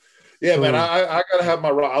badass. Yeah, man, I gotta have my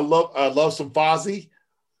rock. I love some Fozzy.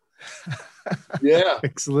 Yeah.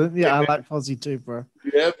 Excellent. Yeah, I like Fozzy too, bro.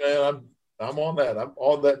 Yeah, man. I'm on that. I'm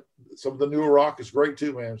on that. Some of the newer rock is great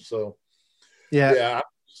too, man. So yeah,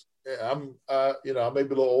 I'm I may be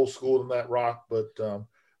a little old school in that rock, but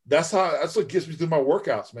that's what gets me through my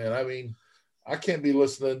workouts, man. I mean, I can't be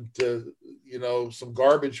listening to some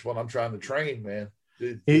garbage when I'm trying to train, man.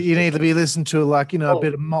 You need to be listening to a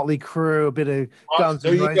bit of Motley Crue, a bit of Guns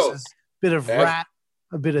N' Roses, a bit of Rat,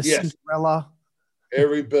 a bit of Cinderella.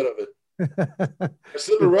 Every bit of it.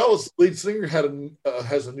 Cinderella's lead singer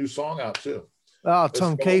has a new song out too. Oh,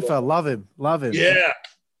 Tom Kiefer, love him. Yeah,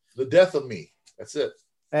 The Death of Me. That's it.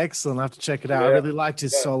 Excellent. I have to check it out. I really liked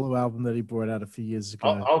his solo album that he brought out a few years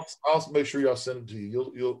ago. I'll make sure y'all send it to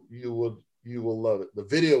you. You will love it. The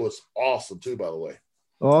video is awesome too, by the way.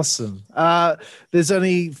 Awesome. There's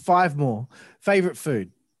only 5 more. Favorite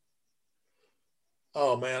food?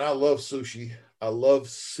 Oh man, I love sushi. I love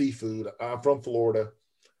seafood. I'm from Florida.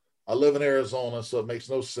 I live in Arizona, so it makes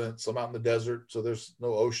no sense. I'm out in the desert, so there's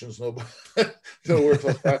no oceans, nowhere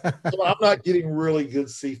close by. So I'm not getting really good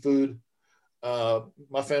seafood.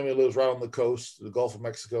 My family lives right on the coast, the Gulf of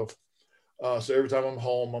Mexico. So every time I'm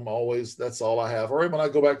home, that's all I have. Or when I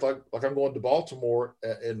go back, like I'm going to Baltimore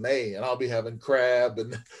in May, and I'll be having crab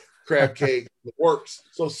and crab cake. It works.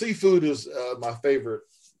 So seafood is my favorite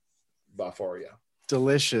by far. Yeah.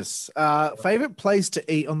 Delicious. Favorite place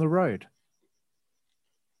to eat on the road?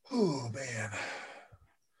 Oh man,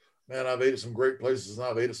 I've ate at some great places, and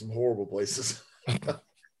I've ate at some horrible places.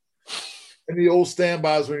 And the old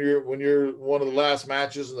standbys when you're one of the last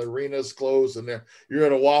matches and the arena's closed and you're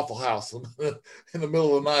at a Waffle House in the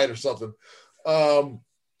middle of the night or something.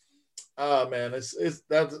 Man, that's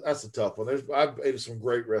a tough one. I've ate at some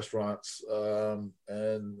great restaurants, and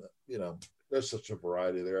there's such a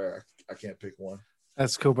variety there. I can't pick one.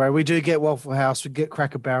 That's cool, bro. We do get Waffle House. We get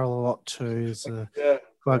Cracker Barrel a lot too. So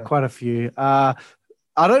quite a few. I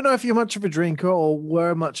don't know if you're much of a drinker or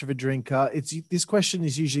were much of a drinker. This question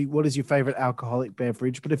is usually, what is your favorite alcoholic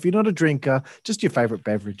beverage? But if you're not a drinker, just your favorite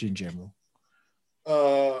beverage in general.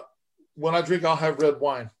 When I drink, I'll have red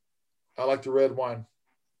wine. I like the red wine.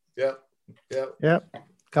 Yep.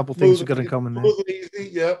 Couple things we've got in common there. Easy.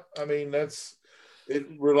 Yep. I mean, it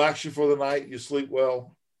relaxes you for the night. You sleep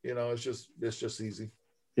well. It's just easy.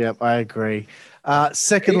 Yep, I agree.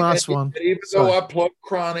 Second last one. Even though I plug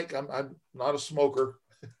chronic, I'm not a smoker.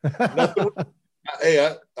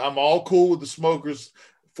 Hey, I'm all cool with the smokers.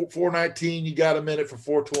 419, you got a minute for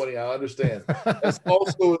 420. I understand. That's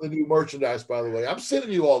also in the new merchandise, by the way. I'm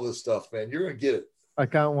sending you all this stuff, man. You're gonna get it. I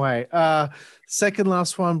can't wait. Second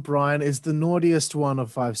last one, Brian, is the naughtiest one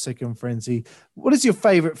of 5 Second Frenzy. What is your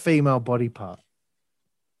favorite female body part?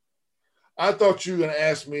 I thought you were gonna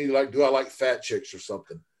ask me, do I like fat chicks or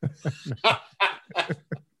something?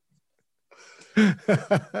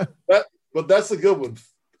 But that's a good one.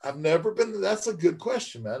 That's a good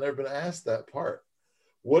question, man. I've never been asked that part.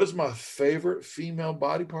 what is my favorite female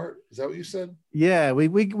body part? Is that what you said? Yeah,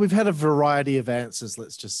 we've had a variety of answers.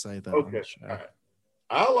 Let's just say that. Okay. All right.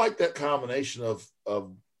 I like that combination of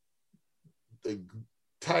the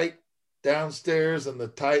tight downstairs and the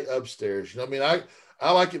tight upstairs. You know what I mean?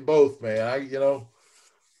 I like it both, man.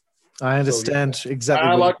 I understand exactly.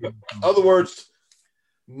 I like it. In other words,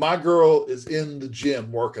 my girl is in the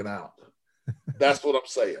gym working out. That's what I'm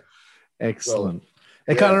saying. Excellent. So,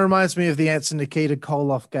 it kind of reminds me of the answer Nikita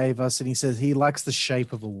Koloff gave us, and he says he likes the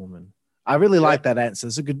shape of a woman. I really like that answer.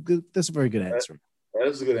 That's a very good answer. That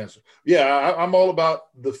is a good answer. Yeah, I'm all about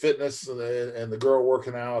the fitness and the girl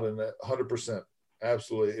working out, and 100%.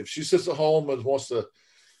 Absolutely. If she sits at home and wants to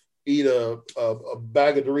eat a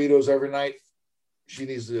bag of Doritos every night, she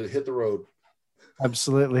needs to hit the road.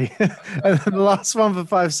 Absolutely. And the last one for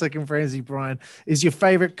 5 Second Frenzy, Brian, is your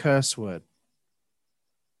favorite curse word.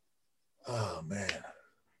 Oh, man.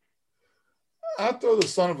 I throw the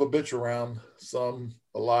son of a bitch around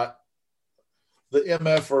a lot. The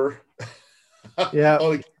MFer. Yeah.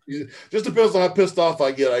 Just depends on how pissed off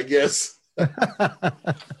I get, I guess.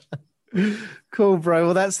 Cool, bro.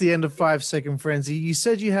 Well, that's the end of 5 Second Frenzy. You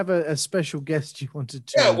said you have a special guest you wanted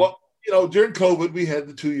to. Yeah, well, during COVID, we had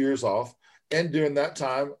the 2 years off. And during that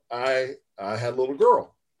time, I had a little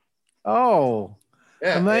girl. Oh,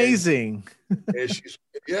 yeah, amazing.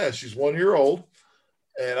 And she's 1 year old.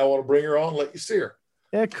 And I want to bring her on and let you see her.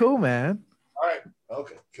 Yeah, cool, man. All right.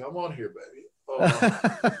 Okay. Come on here, baby.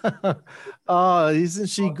 Oh, isn't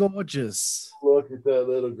she gorgeous? Look at that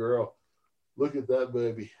little girl. Look at that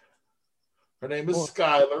baby. Her name is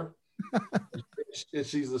Skylar.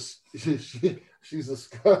 She's a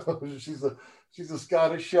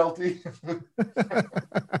Scottish Sheltie.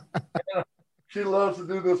 She loves to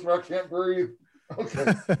do this where I can't breathe.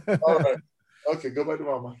 Okay. All right. Okay, go back to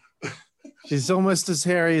mama. She's almost as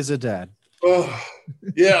hairy as her dad. Oh,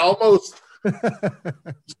 yeah, almost.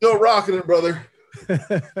 Still rocking it, brother.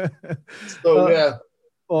 So yeah.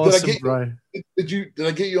 Awesome, bro. Did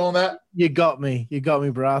I get you on that? You got me,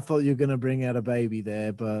 bro. I thought you were gonna bring out a baby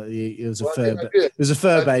there, but it was a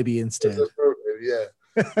fur baby instead. Yeah.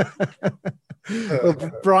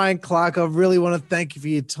 Well, Brian Clark, I really want to thank you for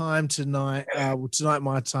your time tonight. Tonight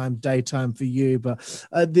my time, daytime for you, but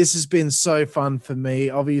this has been so fun for me.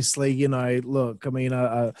 Obviously, look, I mean,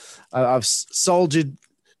 I've soldiered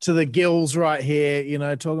to the gills right here,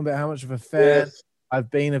 talking about how much of a fan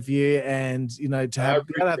I've been of you, and to have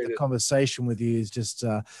the conversation with you is just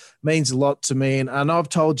means a lot to me. And I know I've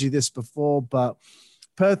told you this before, but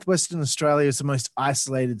Perth, Western Australia is the most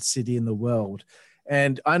isolated city in the world.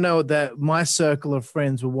 And I know that my circle of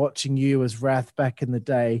friends were watching you as Wrath back in the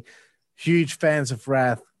day, huge fans of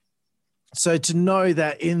Wrath. So to know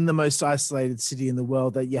that in the most isolated city in the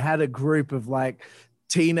world, that you had a group of like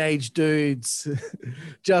teenage dudes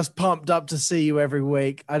just pumped up to see you every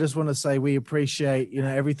week, I just want to say we appreciate,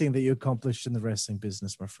 everything that you accomplished in the wrestling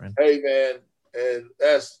business, my friend. Hey, man, and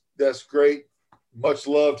that's great. Much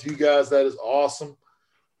love to you guys. That is awesome.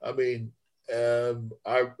 I mean,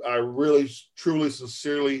 I really, truly,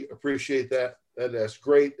 sincerely appreciate that. That's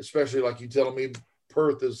great, especially like you telling me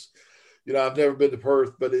Perth is, I've never been to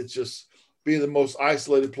Perth, but it's just being the most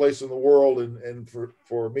isolated place in the world, and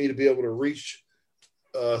for me to be able to reach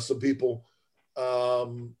some people,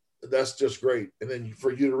 that's just great. And then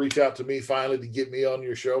for you to reach out to me finally to get me on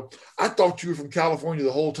your show. I thought you were from California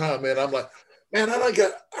the whole time, man. I'm like, man,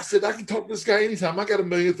 I said I can talk to this guy anytime. I got a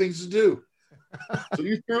million things to do. So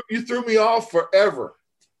you threw me off forever.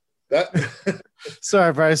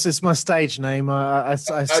 Sorry, bro. It's my stage name. I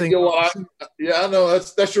sing. I know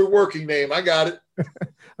that's your working name. I got it.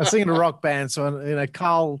 I sing in a rock band, so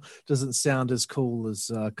Carl doesn't sound as cool as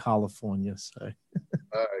California. So,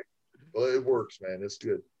 all right. Well, it works, man. It's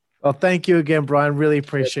good. Well, thank you again, Brian. Really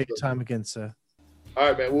appreciate your time again, sir. All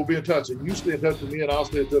right, man. We'll be in touch, and you stay in touch with me, and I'll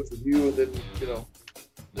stay in touch with you, and then we'll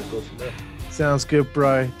go from there. Sounds good,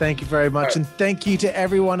 bro. Thank you very much. Right. And thank you to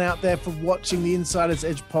everyone out there for watching the Insider's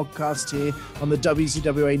Edge podcast here on the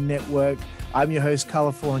WCWA network. I'm your host,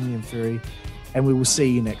 Californian Fury, and we will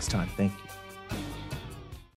see you next time. Thank you.